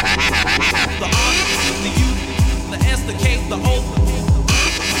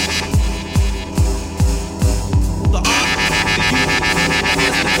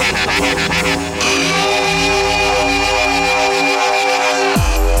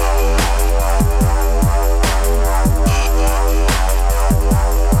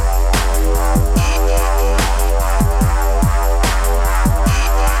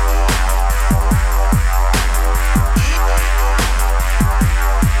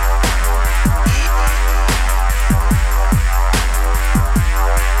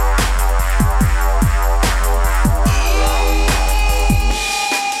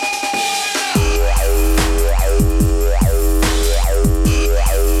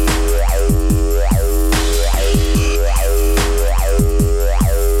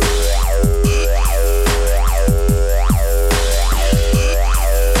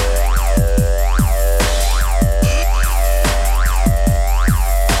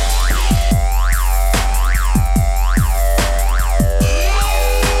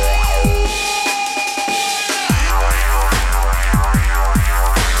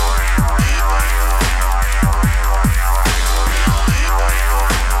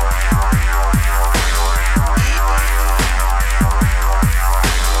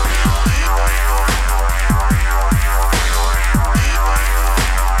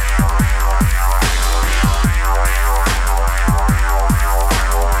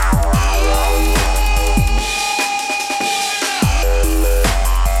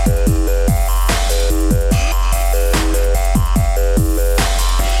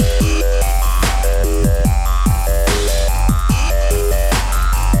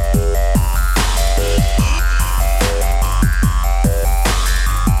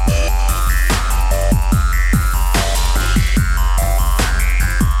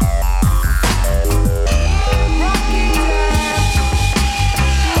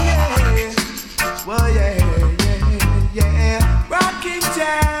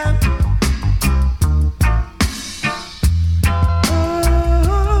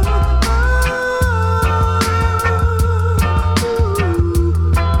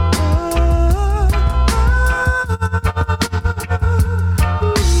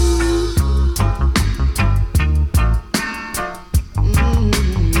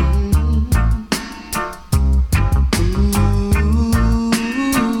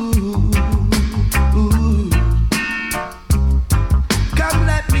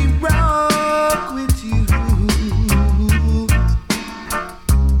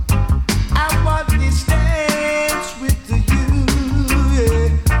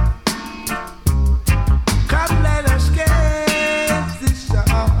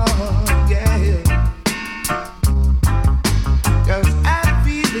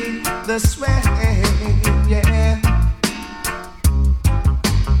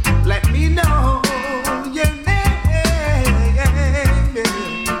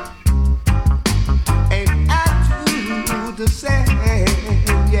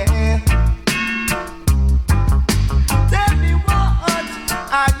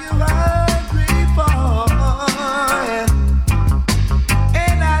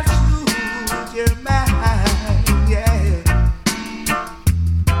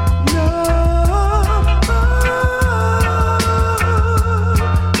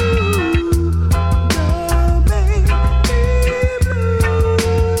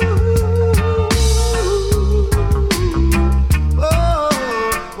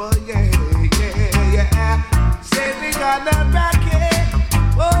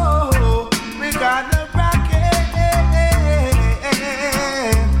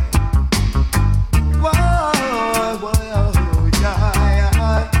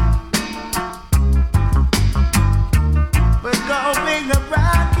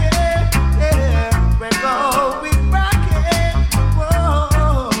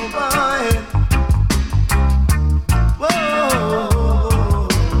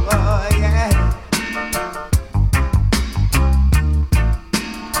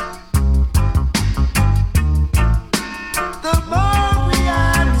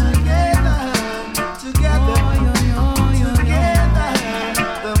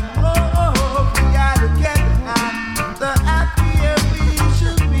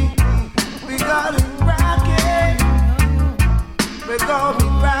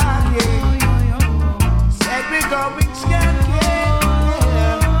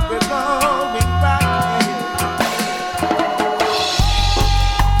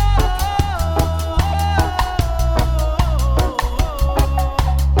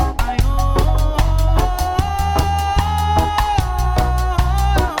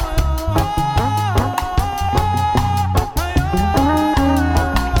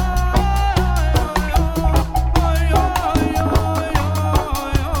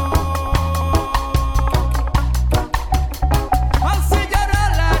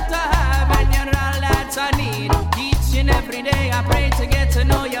 to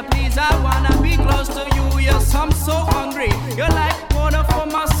know you, please. I wanna be close to you. Yes, I'm so hungry. You're like water for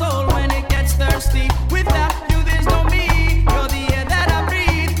my soul when it gets thirsty. Without you, there's no me. You're the air that I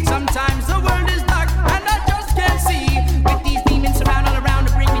breathe. Sometimes the world is dark and I just can't see. With these demons surround all around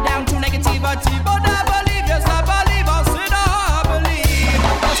to bring me down to negativity. But I believe, yes, I believe. I'll say I believe.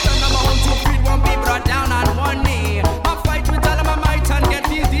 I'll stand on my own 2 feet, won't be brought down on one knee. I'll fight with all of my might and get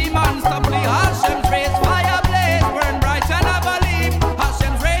these demons to flee. Hashem's rays, fire blaze, burn bright and I believe.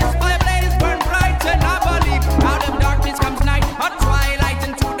 Hashem's rays, fire blaze, burn bright and I believe. Out of darkness comes night, a twilight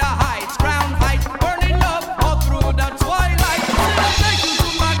into the heights. Ground height, burning love all through the twilight. Still I thank you to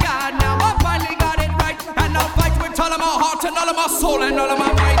my God, now I finally got it right. And I'll fight with all of my heart and all of my soul and all of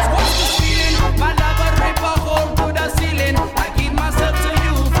my might. What's this feeling? My love will rip a hole through the ceiling. I give myself to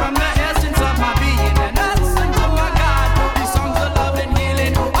you from the essence of my being. And I listen to my God, these songs of love and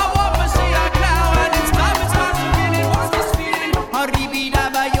healing. I want to see a cloud and it's time it starts revealing. What's this feeling?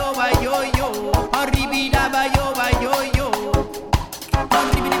 Arribidaba yo ba yo yo. Arribidaba yo ba yo yo.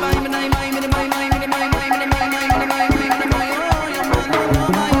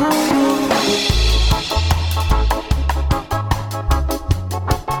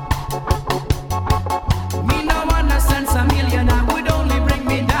 Me no wanna sense a million, that would only bring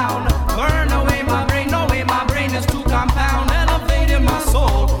me down. Burn away my brain, no way my brain is too compound. Elevating my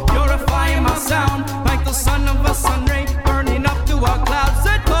soul, purifying my sound. Like the son of a sun ray, burning up to our clouds.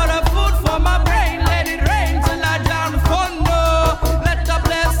 Set for the food for my brain, let it rain till I drown. Thunder, let the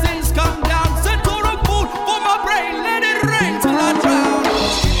blessings come down. Set for the food for my brain, let it rain till I drown.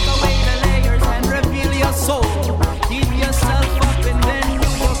 Strip away the layers and reveal your soul. Give yourself up and then you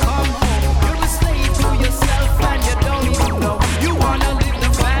will come home. You're a slave to yourself and you don't even know. You wanna live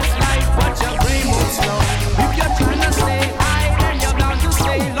the fast life, but your brain moves slow. If you're trying to stay high, then you're bound to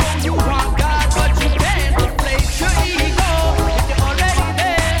stay low. You want God, but you can't replace your ego. If you're already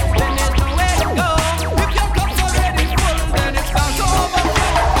there, then there's nowhere to go. If your cup's already full, then it's bound to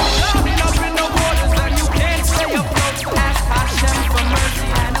overflow. Drowning up in the waters, then you can't stay afloat. Ask Hashem for mercy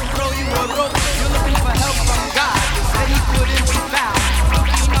and he'll throw you a rope. You're looking for help from God, you said he couldn't be found.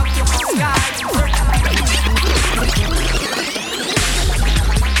 Looking up to the sky,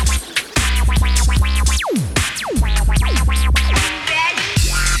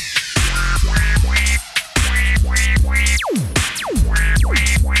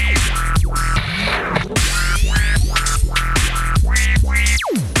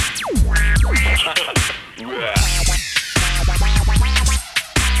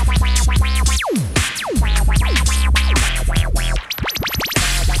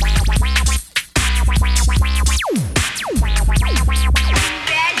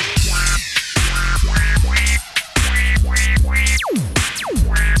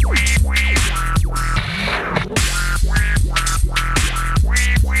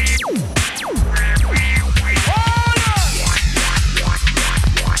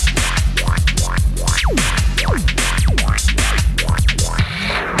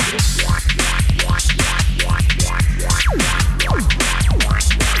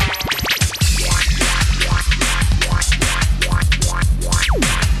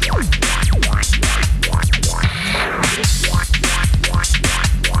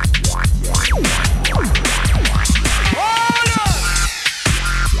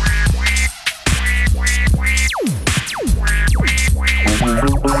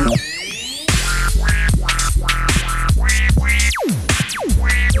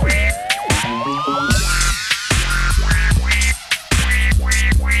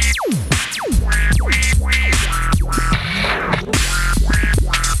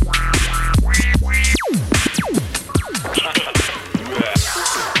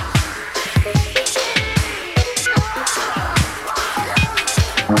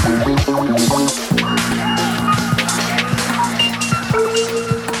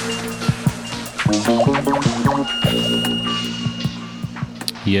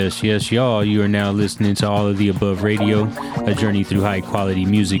 Yes, y'all. You are now listening to All of the Above Radio, a journey through high quality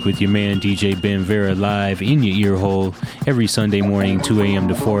music with your man DJ Ben Vera, live in your ear hole every Sunday morning, 2 a.m.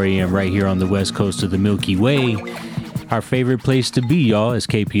 to 4 a.m. right here on the west coast of the Milky Way. Our favorite place to be, y'all, is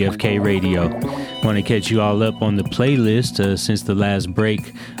KPFK Radio. Want to catch you all up on the playlist since the last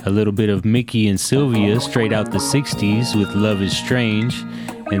break. A little bit of Mickey and Sylvia straight out the 60s with Love is Strange.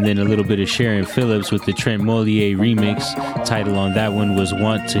 And then a little bit of Sharon Phillips with the Trent Mollier remix. Title on that one was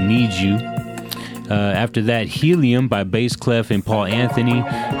Want to Need You. After that, Helium by Bass Clef and Paul Anthony.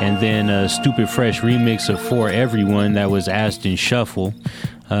 And then a Stupid Fresh remix of For Everyone, that was Aston Shuffle.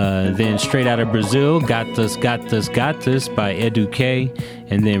 Then straight out of Brazil, Got This by Edu K.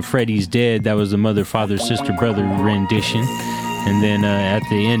 And then Freddy's Dead, that was the Mother, Father, Sister, Brother rendition. And then at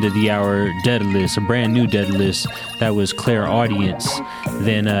the end of the hour, Daedalus, a brand new Daedalus. That was Claire Audience.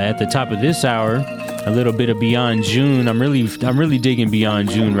 Then at the top of this hour, a little bit of Beyond June. I'm really digging Beyond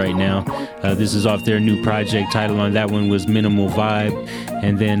June right now. This is off their new project. Title on that one was Minimal Vibe.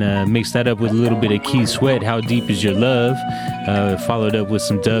 And then mixed that up with a little bit of Keith Sweat, How Deep Is Your Love? Followed up with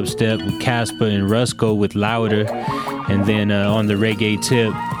some dubstep with Casper and Rusko with Louder. And then on the reggae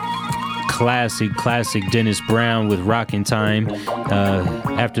tip, classic Dennis Brown with Rockin' Time.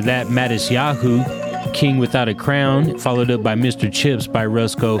 After that, Mattis Yahoo, King Without a Crown, followed up by Mr. Chips by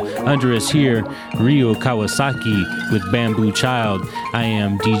Rusko. Under us here, Ryo Kawasaki with Bamboo Child. I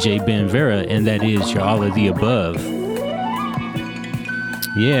am DJ Ben Vera, and that is your All of the Above.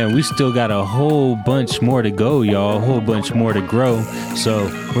 Yeah, we still got a whole bunch more to go, y'all. A whole bunch more to grow. So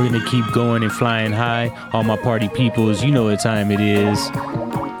we're going to keep going and flying high. All my party peoples, you know what time it is.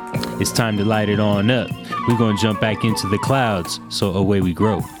 It's time to light it on up. We're going to jump back into the clouds. So away we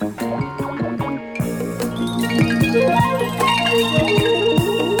grow.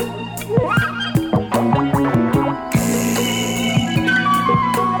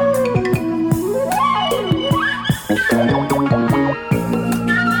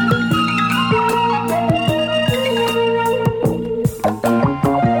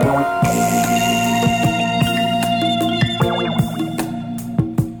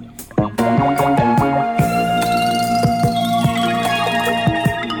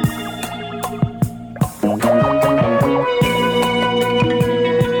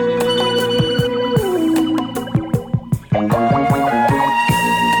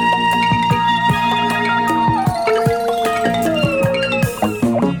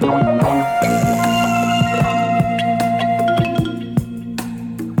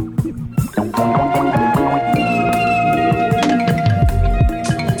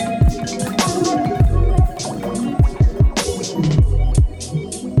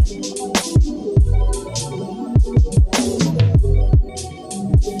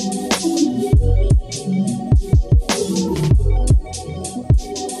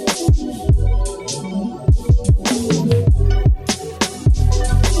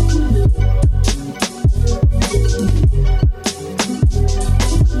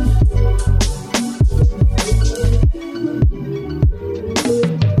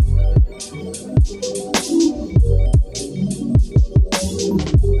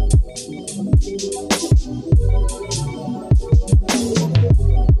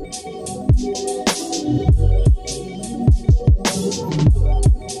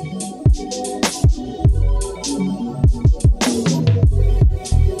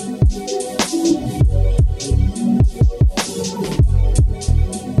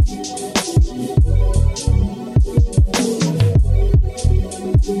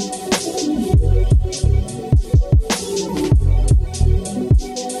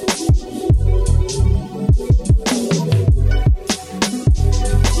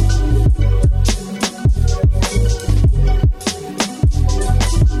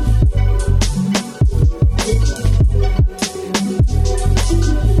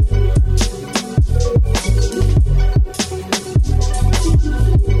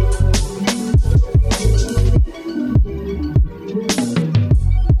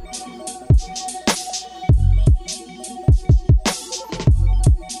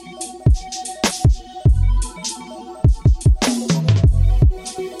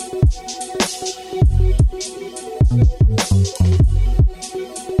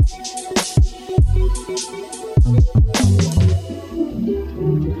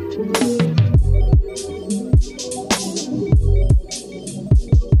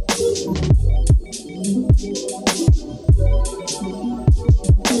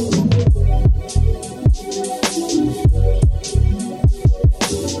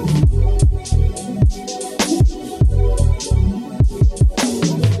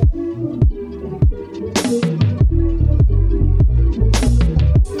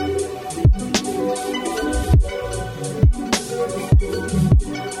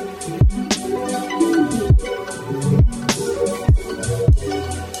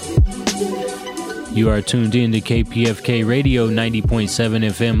 You are tuned in to KPFK Radio, 90.7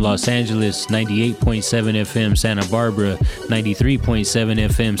 FM Los Angeles, 98.7 FM Santa Barbara, 93.7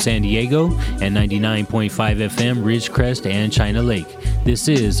 FM San Diego, and 99.5 FM Ridgecrest and China Lake. This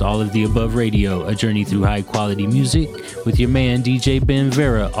is All of the Above Radio, a journey through high quality music with your man DJ Ben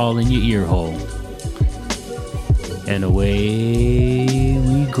Vera, all in your ear hole. And away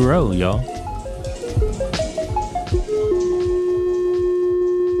we grow, y'all.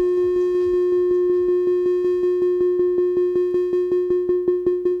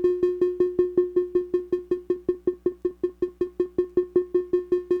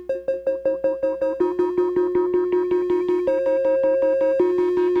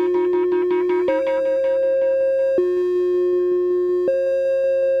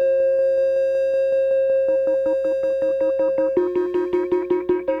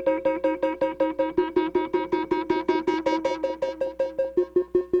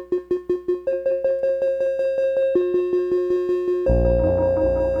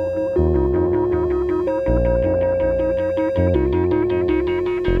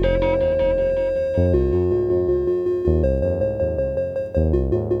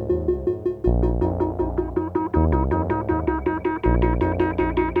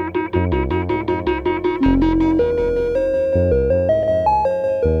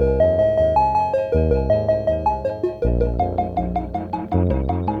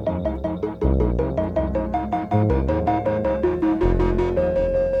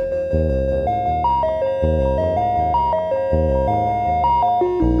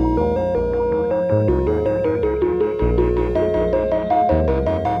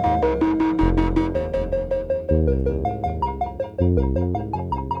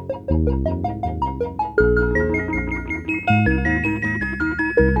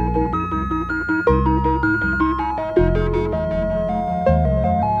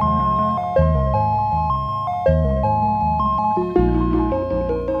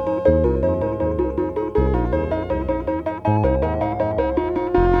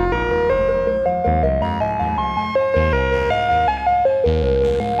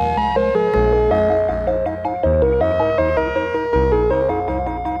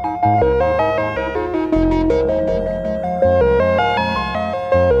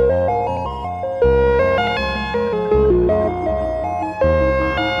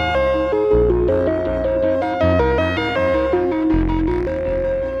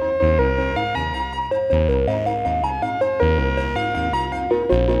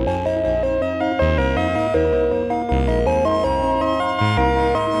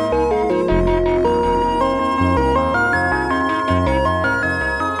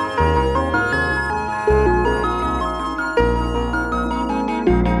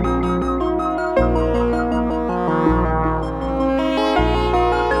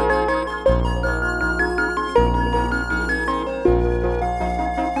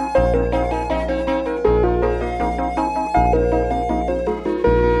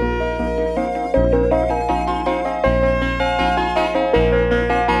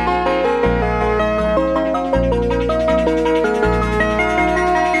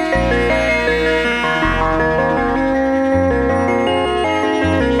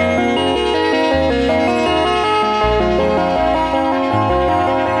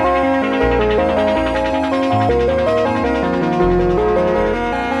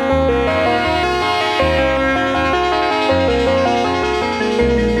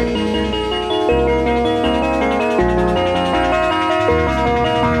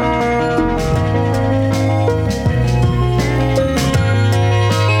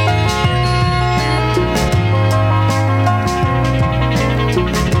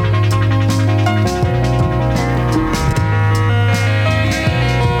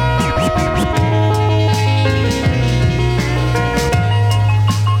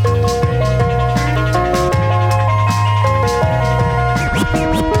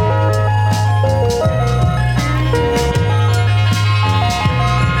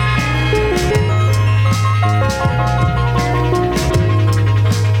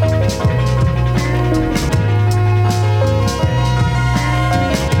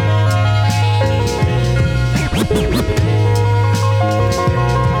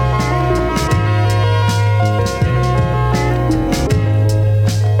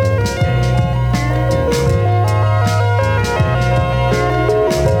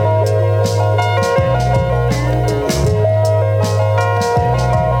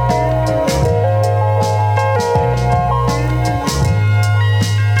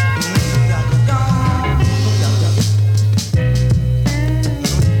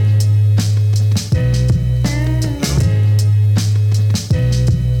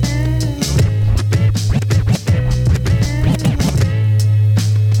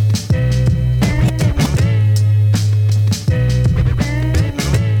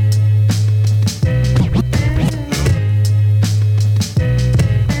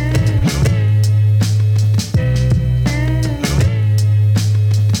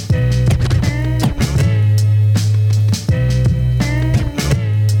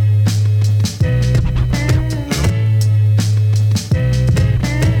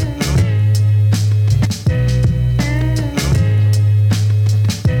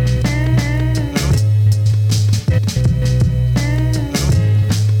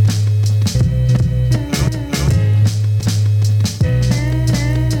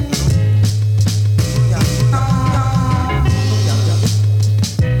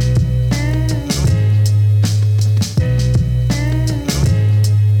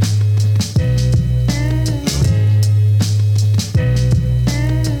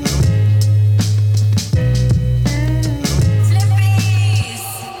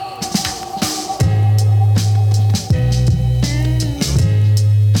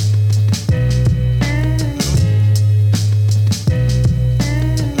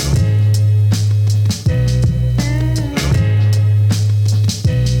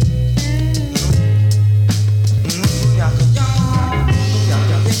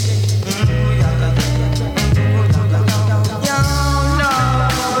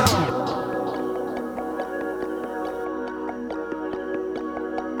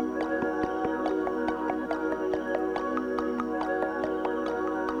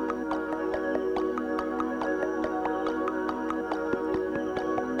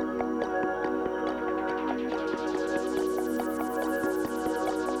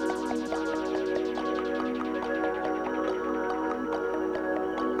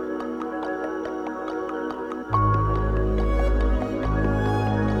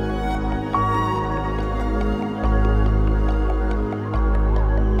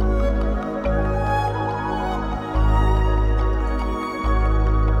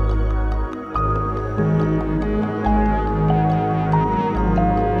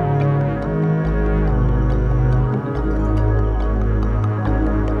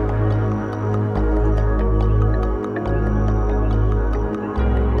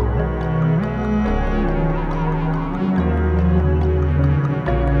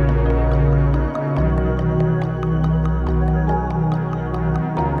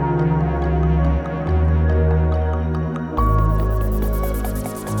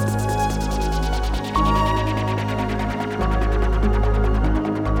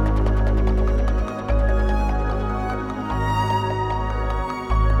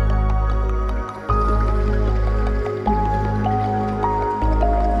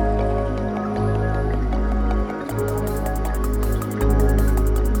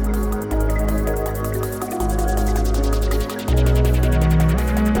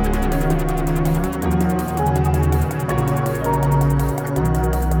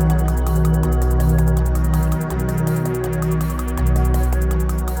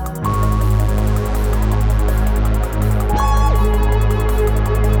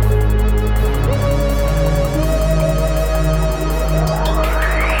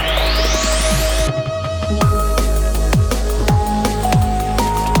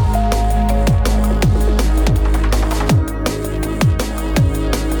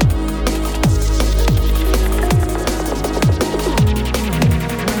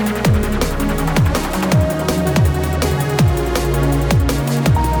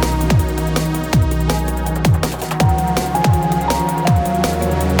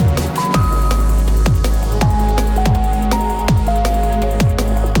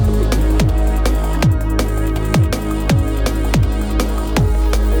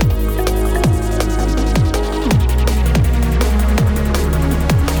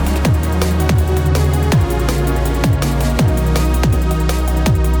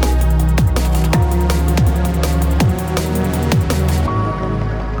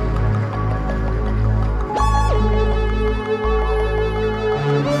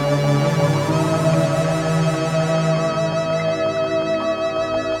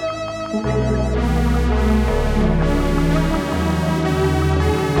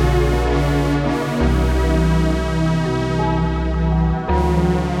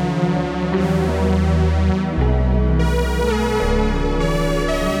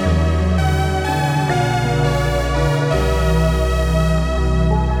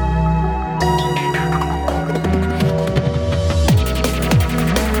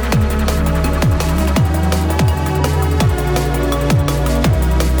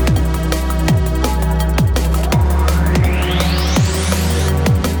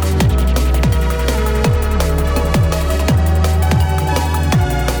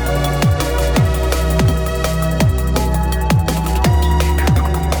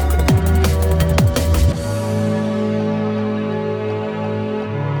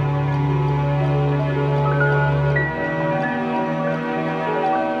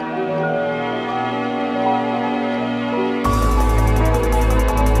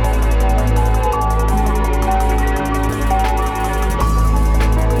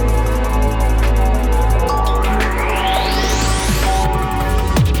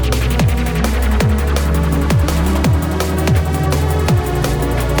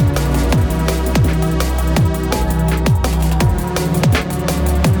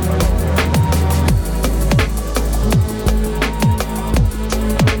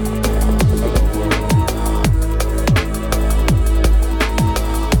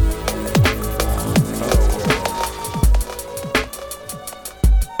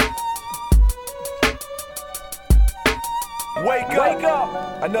 Wake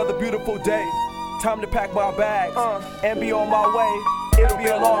up! Another beautiful day. Time to pack my bags and be on my way. It'll be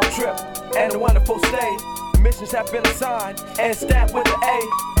a long trip and a wonderful stay. Missions have been assigned and stamped with the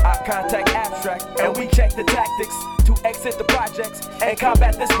A. I contact Abstract and we check the tactics to exit the projects and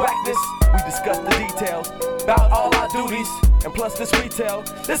combat this whackness. We discuss the details about all our duties and plus this retail.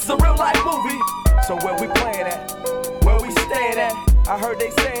 This is a real life movie. So where we playing at? Where we staying at? I heard they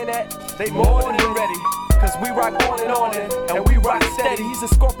saying that they more than ready. Cause we rock on and we rock steady. He's a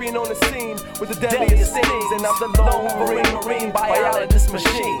scorpion on the scene with the deadliest stings. And I'm the lone marine biologist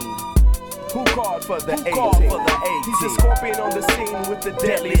machine. Who called for the 18? He's a scorpion on the scene with the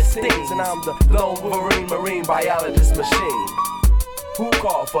deadliest stings. And I'm the lone marine biologist machine. Who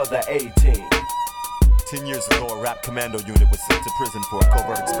called for the 18? 10 years ago, a rap commando unit was sent to prison for a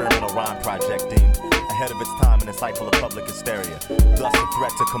covert experimental rhyme project deemed ahead of its time and insightful of public hysteria, thus a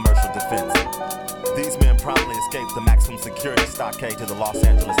threat to commercial defense. These men promptly escaped the maximum security stockade to the Los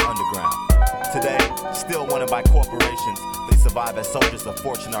Angeles underground. Today, still wanted by corporations, they survive as soldiers of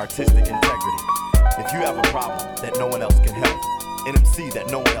fortune and artistic integrity. If you have a problem that no one else can help, an MC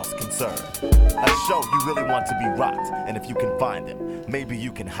that no one else can serve, a show you really want to be rocked, and if you can find them, maybe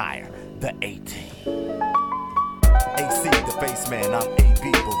you can hire the 18. AC, the face man, I'm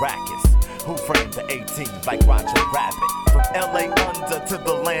A.B. Baracus, who framed the 18 like Roger Rabbit. From L.A. under to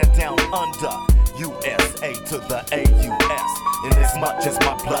the land down under, USA to the A.U.S. In as much as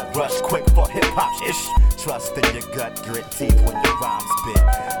my blood rush quick for hip-hop-ish. Trust in your gut, grit teeth when your rhymes spit.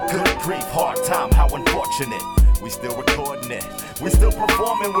 Good grief, hard time, how unfortunate. We still recording it, we still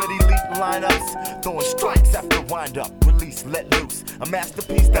performing with elite lineups, throwing strikes after wind up, release, let loose, a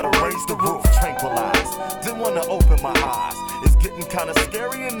masterpiece that'll raise the roof, tranquilize. Didn't wanna open my eyes, it's getting kinda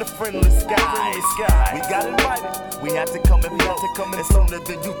scary in the friendless skies. We got invited, we had to come and it's sooner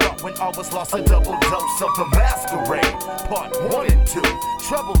than you thought when all was lost. A double dose of the masquerade, part 1 and 2,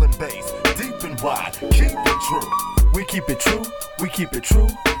 trouble and bass, deep and wide, keep it true. We keep it true, we keep it true,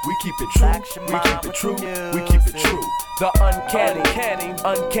 we keep it true, we keep it true, we keep it true. The uncanny,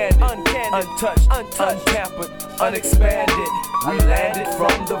 untouched, untampered, unexpanded. We landed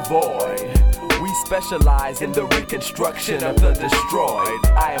from the void. We specialize in the reconstruction of the destroyed.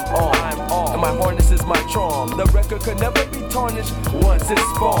 I am on, and my harness is my charm. The record could never be tarnished once it's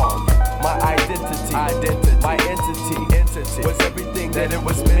formed. My identity, my entity was everything that it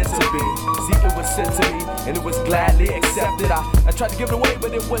was meant to be. See, it was sent to me, and it was gladly accepted. I tried to give it away,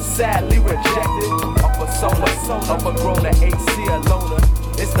 but it was sadly rejected. Of a sona, overgrown to AC alone.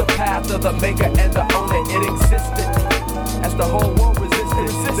 It's the path of the maker and the owner. It existed as the whole world resisted.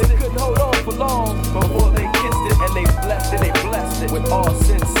 They couldn't hold on for long before they kissed it, and they blessed it with all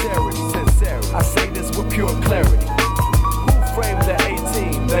sincerity. I say this with pure clarity. Framed the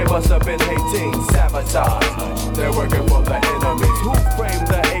 18, they must have been 18, sabotage. They're working for the enemies. Who framed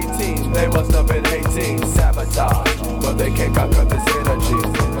the 18? They must have been 18, sabotage. But they can't conquer this energy.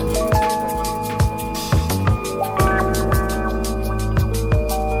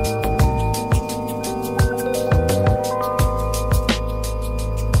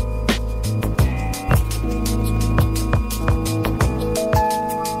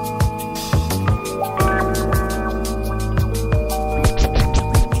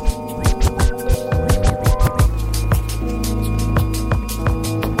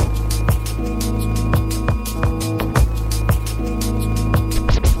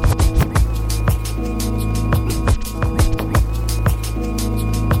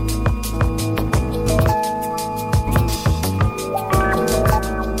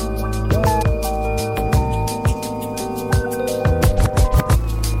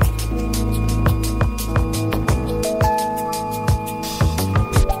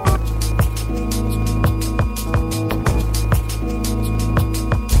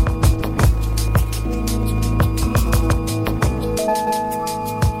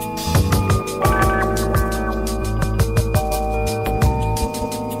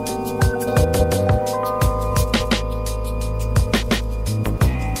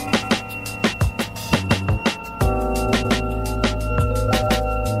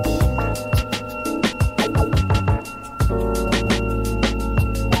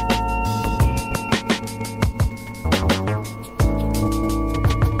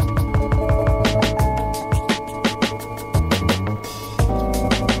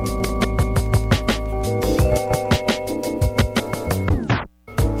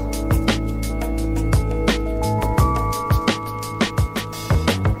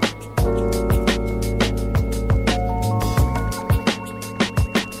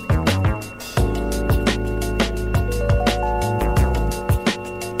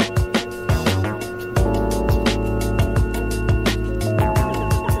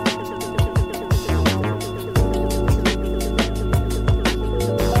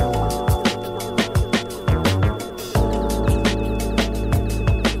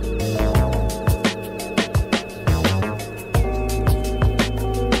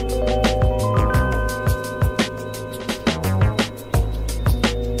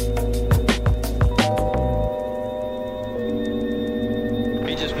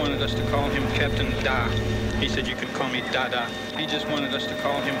 Captain Da. He said you could call me Dada. He just wanted us to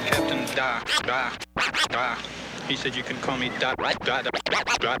call him Captain Da. Da. He said you can call me Da. Dada.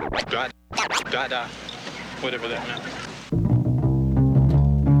 Whatever that meant.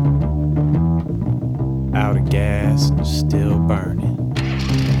 Out of gas and still burning.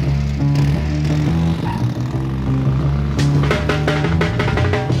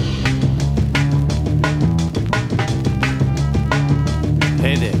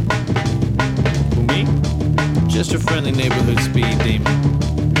 Hey there. Who, me? Just your friendly neighborhood speed demon.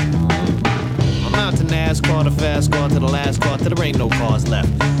 I'm out to NASCAR, to fast car, to the last car, till there ain't no cars left.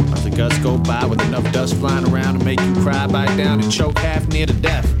 Let the guts go by with enough dust flying around to make you cry, bite down, and choke half near to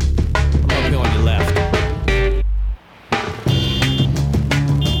death. I'm up here on your left.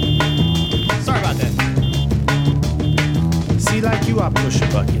 Sorry about that. See, like you, I push a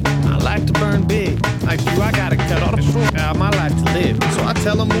bucket. I like to burn big. Like you, I gotta cut all the short out of my life to live. So I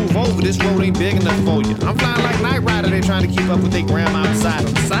tell them move over, this road ain't big enough for you. I'm flying like Knight Rider, they trying to keep up with their grandma outside.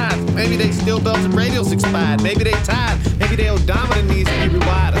 Besides, maybe they still belts and radios expired. Maybe they tired. Maybe their odometer needs to be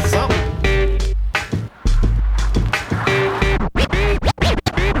rewired or something.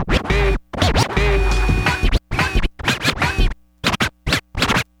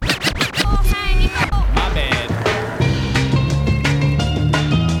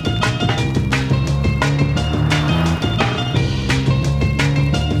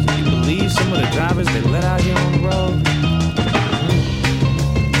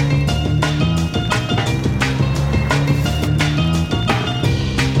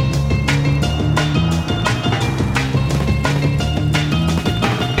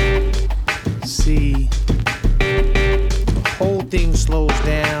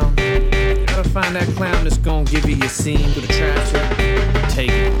 Give you your scene to the traffic.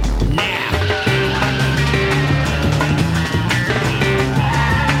 Take it now.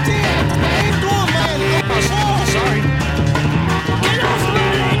 Damn, what are you doing, man? Sorry. Get off my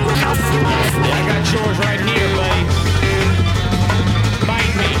leg. Yeah, I got yours right here, buddy.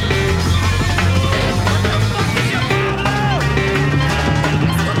 Bite me.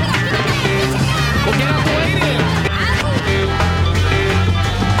 Well, get out the way then.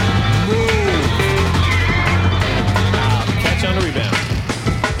 On the rebound.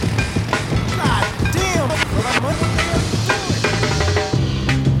 God damn!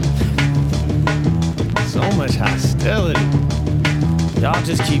 So much hostility. Y'all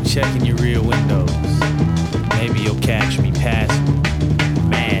just keep checking your rear windows. Maybe you'll catch me passing.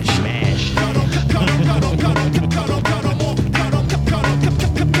 Mash.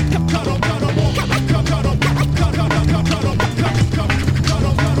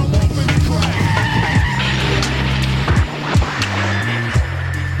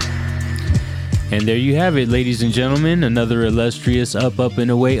 And there you have it, ladies and gentlemen, another illustrious Up, and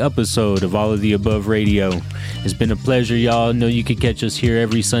Away episode of All of the Above Radio. It's been a pleasure, y'all. Know you can catch us here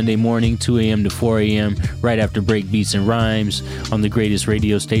every Sunday morning, 2 a.m. to 4 a.m., right after Break Beats and Rhymes, on the greatest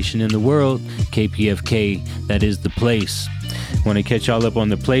radio station in the world, KPFK. That is the place. Want to catch y'all up on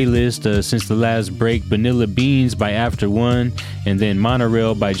the playlist. Since the last break, Vanilla Beans by After One, and then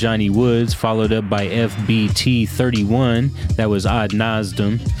Monorail by Johnny Woods, followed up by FBT31. That was Ad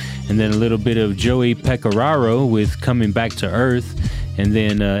Nasdem. And then a little bit of Joey Pecoraro with Coming Back to Earth. And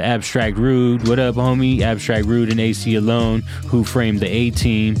then Abstract Rude. What up, homie? Abstract Rude and AC Alone, Who Framed the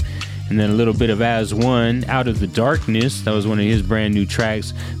A-Team. And then a little bit of As One, Out of the Darkness. That was one of his brand new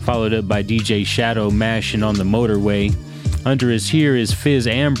tracks. Followed up by DJ Shadow, Mashing on the Motorway. Under us here is Fizz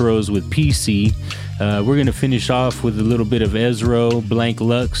Ambrose with PC. We're going to finish off with a little bit of Ezro, Blank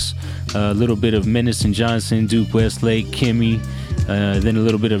Lux, a little bit of Menace and Johnson, Duke Westlake, Kimmy, then a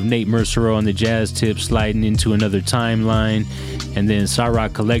little bit of Nate Mercer on the jazz tip, sliding into another timeline, and then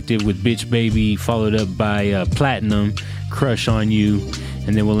Cyrock Collective with Bitch Baby, followed up by Platinum, Crush on You,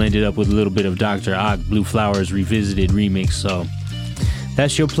 and then we'll end it up with a little bit of Dr. Ock, Blue Flowers Revisited remix. So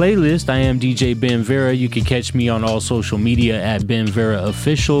that's your playlist. I am DJ Ben Vera. You can catch me on all social media at Ben Vera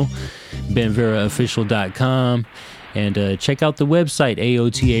Official, benveraofficial.com. And check out the website,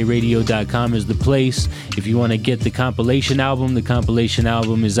 aotaradio.com is the place. If you want to get the compilation album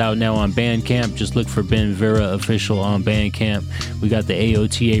is out now on Bandcamp. Just look for Ben Vera Official on Bandcamp. We got the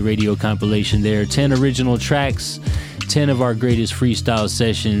AOTA radio compilation there. 10 original tracks, 10 of our greatest freestyle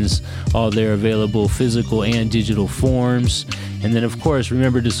sessions, all there available, physical and digital forms. And then, of course,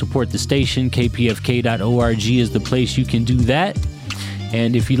 remember to support the station. kpfk.org is the place you can do that.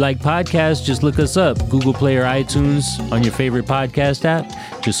 And if you like podcasts, just look us up. Google Play or iTunes on your favorite podcast app.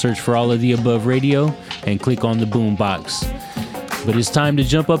 Just search for All of the Above Radio and click on the boombox. But it's time to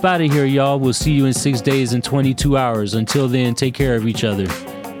jump up out of here, y'all. We'll see you in 6 days and 22 hours. Until then, take care of each other.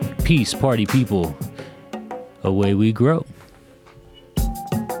 Peace. Peace, party people. Away we grow.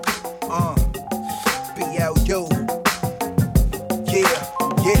 BLU.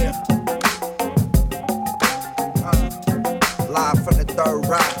 Yeah. Live from the third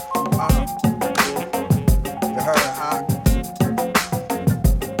rock. You heard,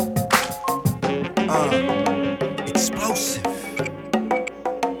 explosive.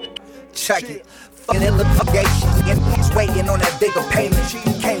 Check it. In litigation, he's waiting on that bigger payment.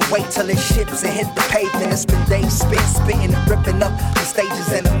 Can't wait till it ships and hit the pavement. It's been days spitting and ripping up the stages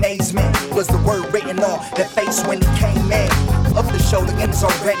in amazement. Was the word written on that face when he came in. Up the show, the ends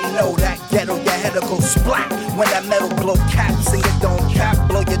already know that ghetto, your head'll go splat. When that metal blow caps and you don't cap,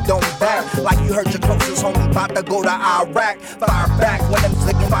 blow your dome back. Like you heard your closest homie about to go to Iraq. Fire back when them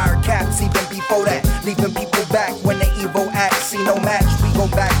flicking fire caps. Even before that, leaving people back when the evil act. See no match, we go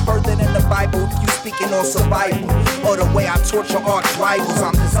back further than the Bible. If you speaking on survival, or the way I torture arch rivals.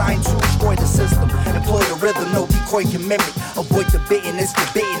 I'm designed to destroy the system. Employ the rhythm, no decoy can mimic. Avoid the bitten, it's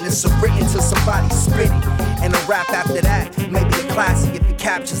a written to somebody spitting. And a rap after that, maybe a classic if it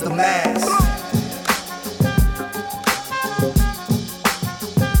captures the mass.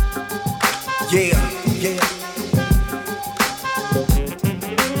 Yeah.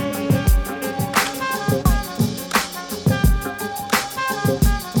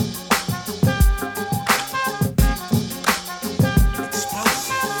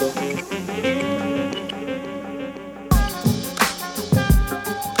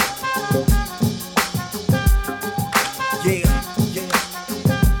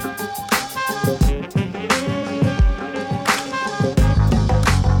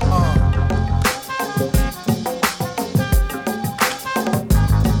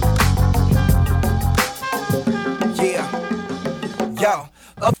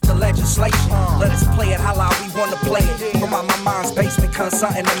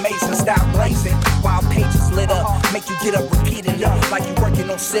 Something amazing, style blazing. Wild pages lit up, make you get up repeatedly. Like you working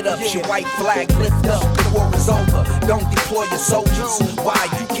on sit-ups, your white flag lift up. The war is over, don't deploy your soldiers. Why?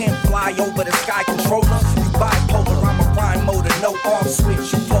 You can't fly over the sky controller. You bipolar, I'm a rhyme motor, no off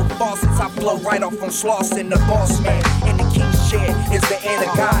switch. You flow faucets, I blow right off on Slauson, the boss man. In the king's chair is the air to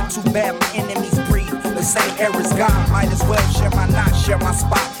God. Too bad my enemies breathe the same air as God. Might as well share my knot, share my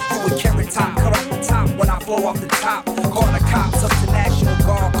spot. You a carrot top, cut off the top when I flow off the top. Call the cops up to National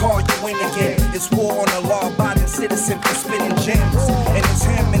Guard, call you in again. It's war on the law-abiding citizen for spinning gems. And it's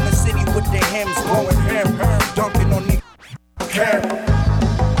him in the city with the hymns, blowing him, dunking on niggas.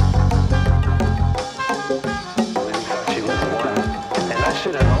 She was the one, and I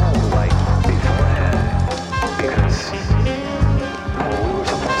should have known, like, beforehand, because when we were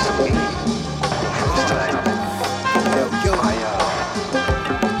supposed to meet the first time,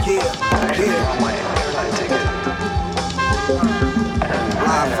 I actually bought my airline ticket.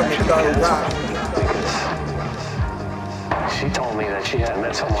 Because she told me that she had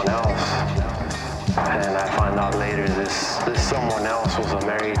met someone else, and I find out later this someone else was a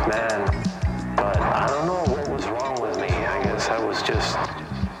married man. But I don't know what was wrong with me. I guess I was just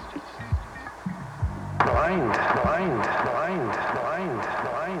blind.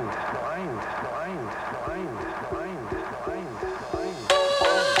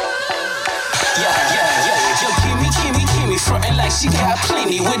 Frontin' like she got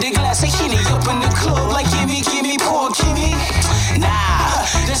plenty with a glass of Henny up in the club like gimme, poor Kimmy. Nah,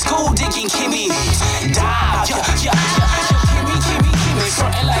 let's go digging Kimmy. Die, Kimmy.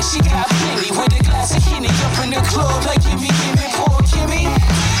 Frontin' like she got plenty with a glass of Henny up in the club like gimme, poor Kimmy.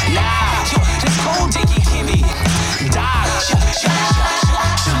 Nah, let's go digging Kimmy. Die, she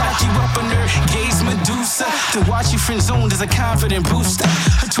like you up in her gaze Medusa. To watch you friend zoned as a confident booster.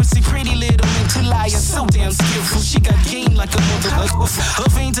 Her twisty pretty little mental liar, so damn skillful. She got game like a mother. Her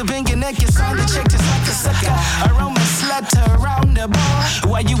veins are banging neck, it's on the check just like a sucker. Around my slut around the bar.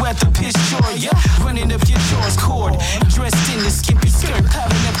 While you at the piss drawer, yeah, running up your drawers cord. Dressed in the skimpy skirt,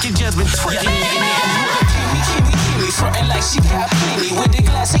 piling up your judgment. Twerking Kimmy, frontin' like she got plenty. With a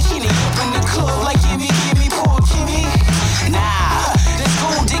glass of Henny up in the club like gimme, poor Kimmy. Nah, let's go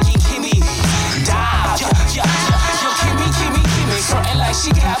digging Kimmy. Die, yo, Kimmy, frontin' like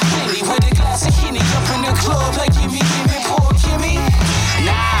she got plenty. With a glass of Henny up in the club like gimme, poor Kimmy.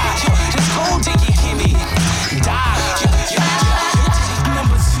 Nah, let's go digging Kimmy. Die,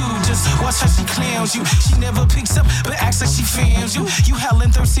 Number two, just watch how she clowns you. She never picks up, but acts like she fans you. You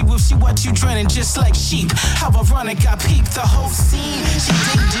howling thirsty with she watch you drowning just like sheep. How ironic, I peeped the whole scene. She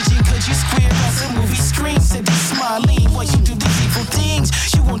did cause you square as a movie screen. Said you smiling while you do these evil things.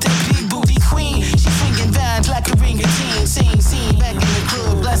 You want that big booty queen. She swinging vines like a ring of team. Same scene back in the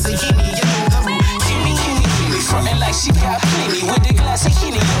club, glass of Henny. You know the Kimmy, frontin' like she got plenty. With a glass of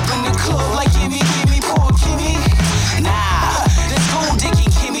Henny up in the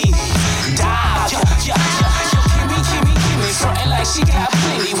got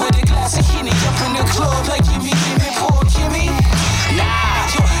plenty. With a glass of Henny up in the club like gimme, poor Kimmy. Nah,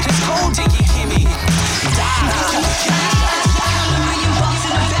 yo, this gold digging Kimmy.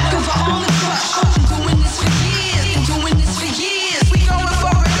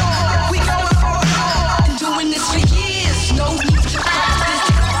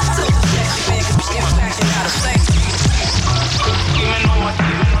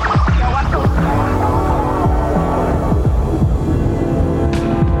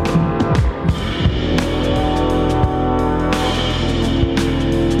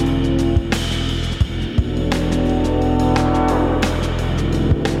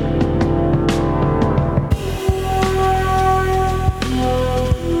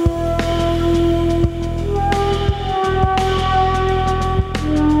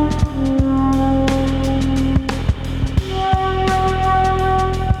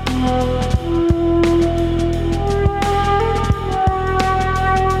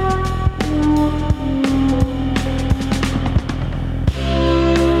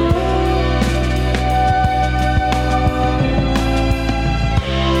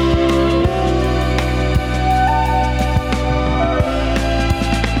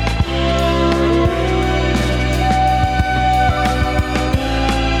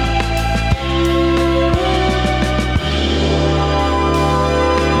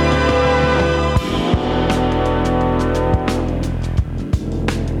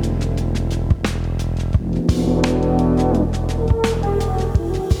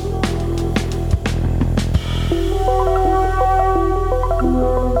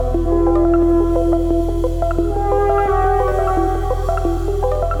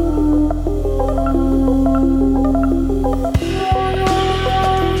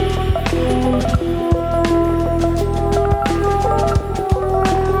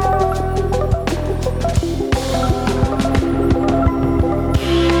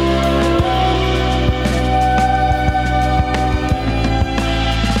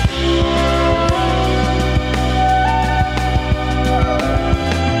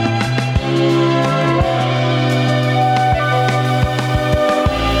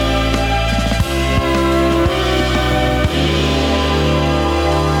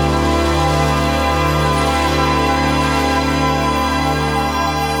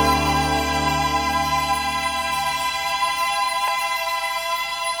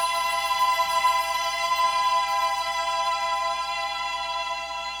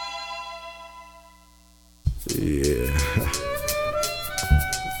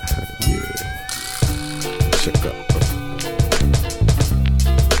 Check up.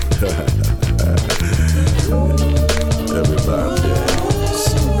 Everybody dance.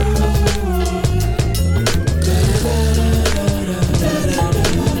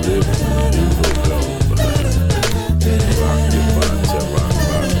 Rock your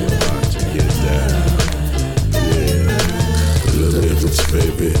body, get down. Yeah. Little English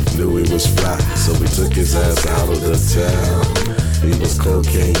baby knew he was fly, so we took his ass out of the town. He was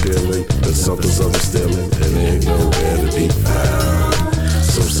cocaine dealing, but something's on him stealing, and there ain't nowhere to be found.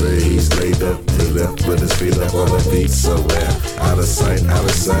 Some say he's laid up to left with his feet up on the beat somewhere. Out of sight, out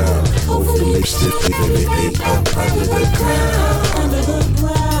of sound. Hopefully stiffy, then he ain't up under the ground.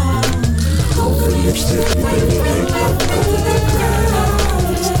 Hopefully stiffy, then he ain't up under the ground.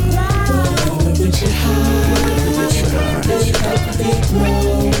 Get you high, get you high, get you high.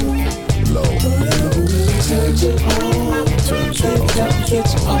 Low, low. Turn you on, turn you on, get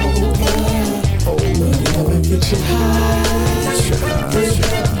you over. Never get you high, get you high,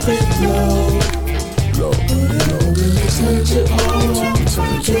 get low, low, low. Turn you on,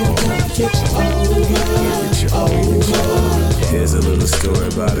 get you over. Here's a little story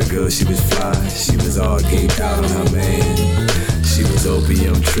about a girl, she was fly. She was all geeked out on her man. She was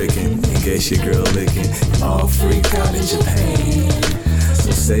opium tricking, in case your girl licking. All freaked out in Japan.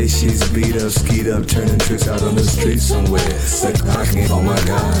 So say she's beat up, skied up, turning tricks out on the street somewhere. Suck knocking, oh my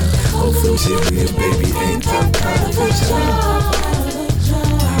god. Hopefully she'll be a baby, ain't up out of the job.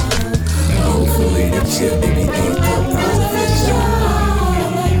 Hopefully if she'll baby, ain't up out of the job.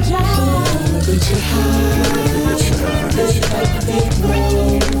 Get you high, get you high, get you high.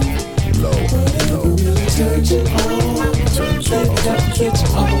 Low, low. Turn you on, turn you on, get you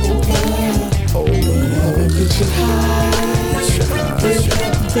over. Oh, never get you high, get you high,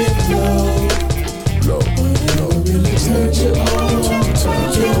 get low, low, low. Turn you on, turn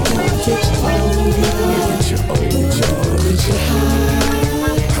you on, get you over, get you high,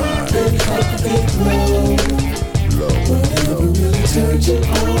 get low,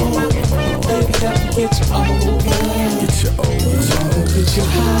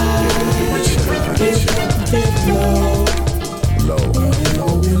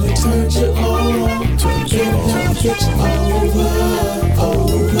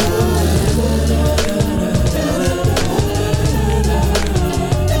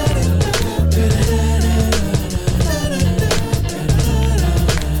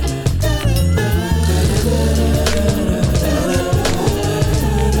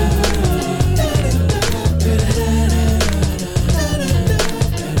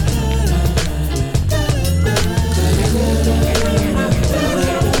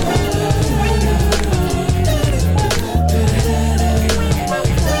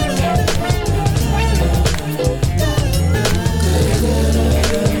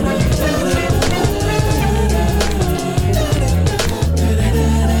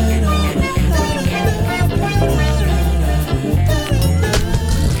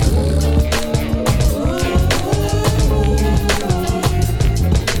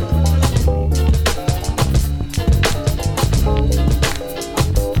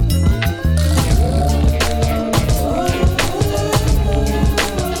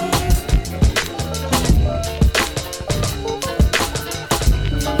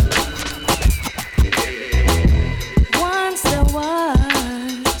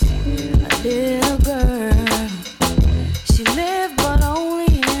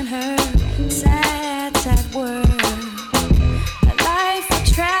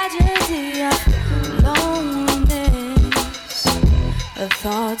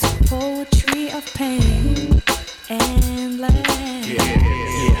 It's poetry of pain and love.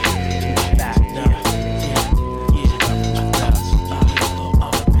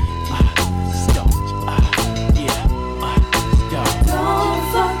 Don't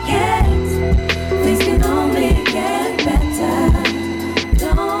forget, things can only get better.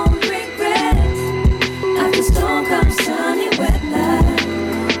 Don't regret, after storm comes sunny weather.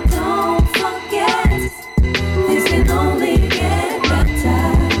 Don't forget, things can only get better.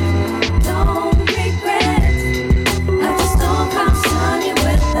 Don't regret, after storm comes sunny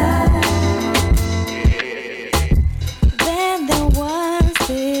weather. Then there was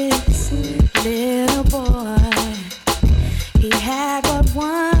this little boy. He had but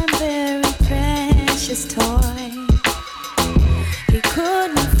one very precious toy. He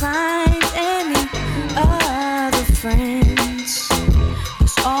couldn't find any other friends,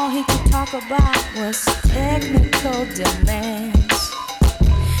 'cause all he could talk about was technical demands.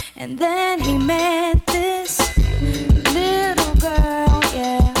 And then he met this little girl,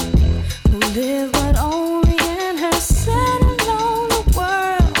 yeah, who lived but only in her sad and lonely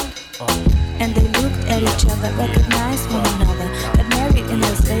world. And they looked at each other, recognized one another, got married in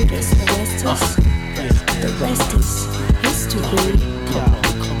Las Vegas. The rest is history. Don't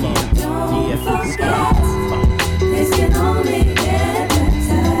forget, this can only get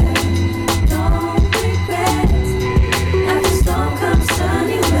better. Don't regret, after storm comes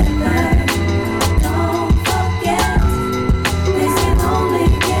sunny weather. Don't forget, this can only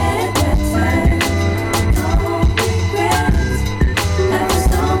get better. Don't regret, after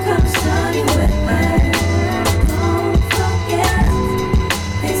storm comes sunny weather. Don't forget,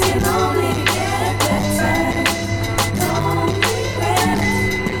 this can only get better. Don't regret,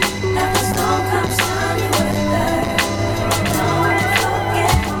 after storm comes sunny weather. Don't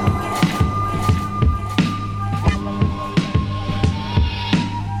forget.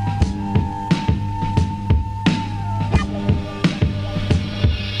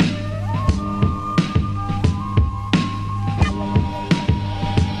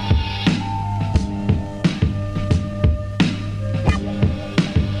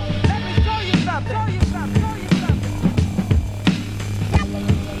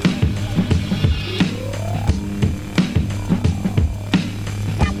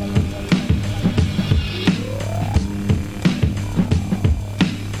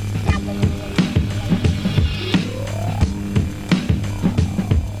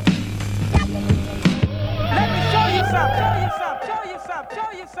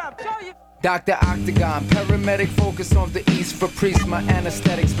 Dr. Octagon, paramedic focus on the east for priests. My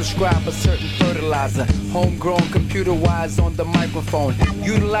anesthetics prescribe a certain fertilizer. Homegrown computer wise on the microphone.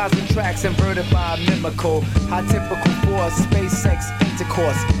 Utilizing tracks inverted by a mimical. How typical for a SpaceX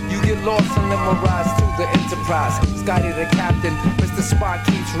intercourse. You get lost and limerize to the Enterprise. Scotty the captain, Mr. Spock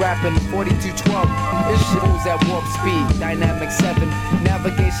keeps rapping. 4212, issues at warp speed. Dynamic 7,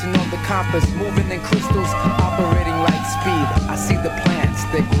 navigation on the compass. Moving in crystals, operating like speed. I see the plants,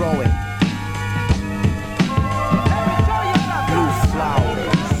 they're growing. Blue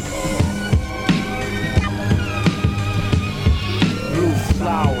flowers. Blue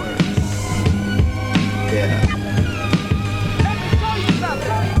flowers. Yeah.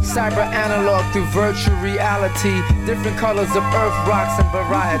 Cyber analog through virtual reality. Different colors of earth, rocks, and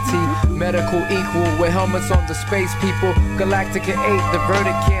variety. Medical equal with helmets on the space people. Galactica 8, the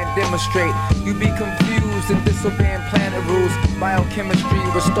verdict can't demonstrate. You be confused and disobeying planet rules. Biochemistry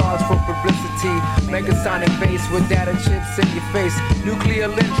with stars for publicity. Megasonic bass with data chips in your face. Nuclear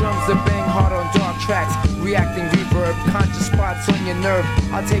lindrums that bang hard on dark tracks. Reacting reverb, conscious spots on your nerve.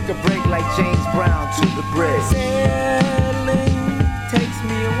 I'll take a break like James Brown to the bridge. Sailing takes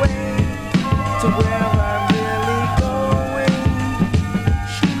me away to where I'm really going.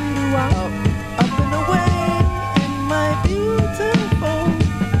 Up and away in my beautiful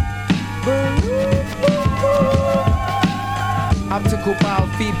balloon. Optical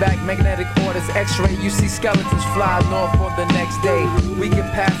biofeedback, magnetic orders, X-ray. You see skeletons fly north on the next day. We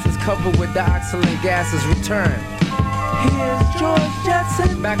get past this covered with dioxin gases. Return. Here's George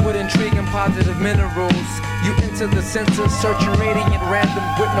Jetson. Back with intriguing positive minerals. You enter the center, searching radiant random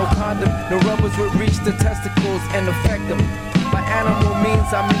with no condom. No rubbers would reach the testicles and affect them. By animal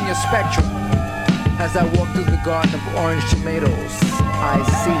means, I'm in your spectrum. As I walk through the garden of orange tomatoes, I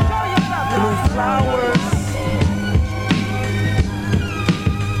see blue flowers.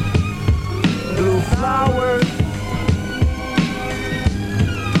 Blue flowers.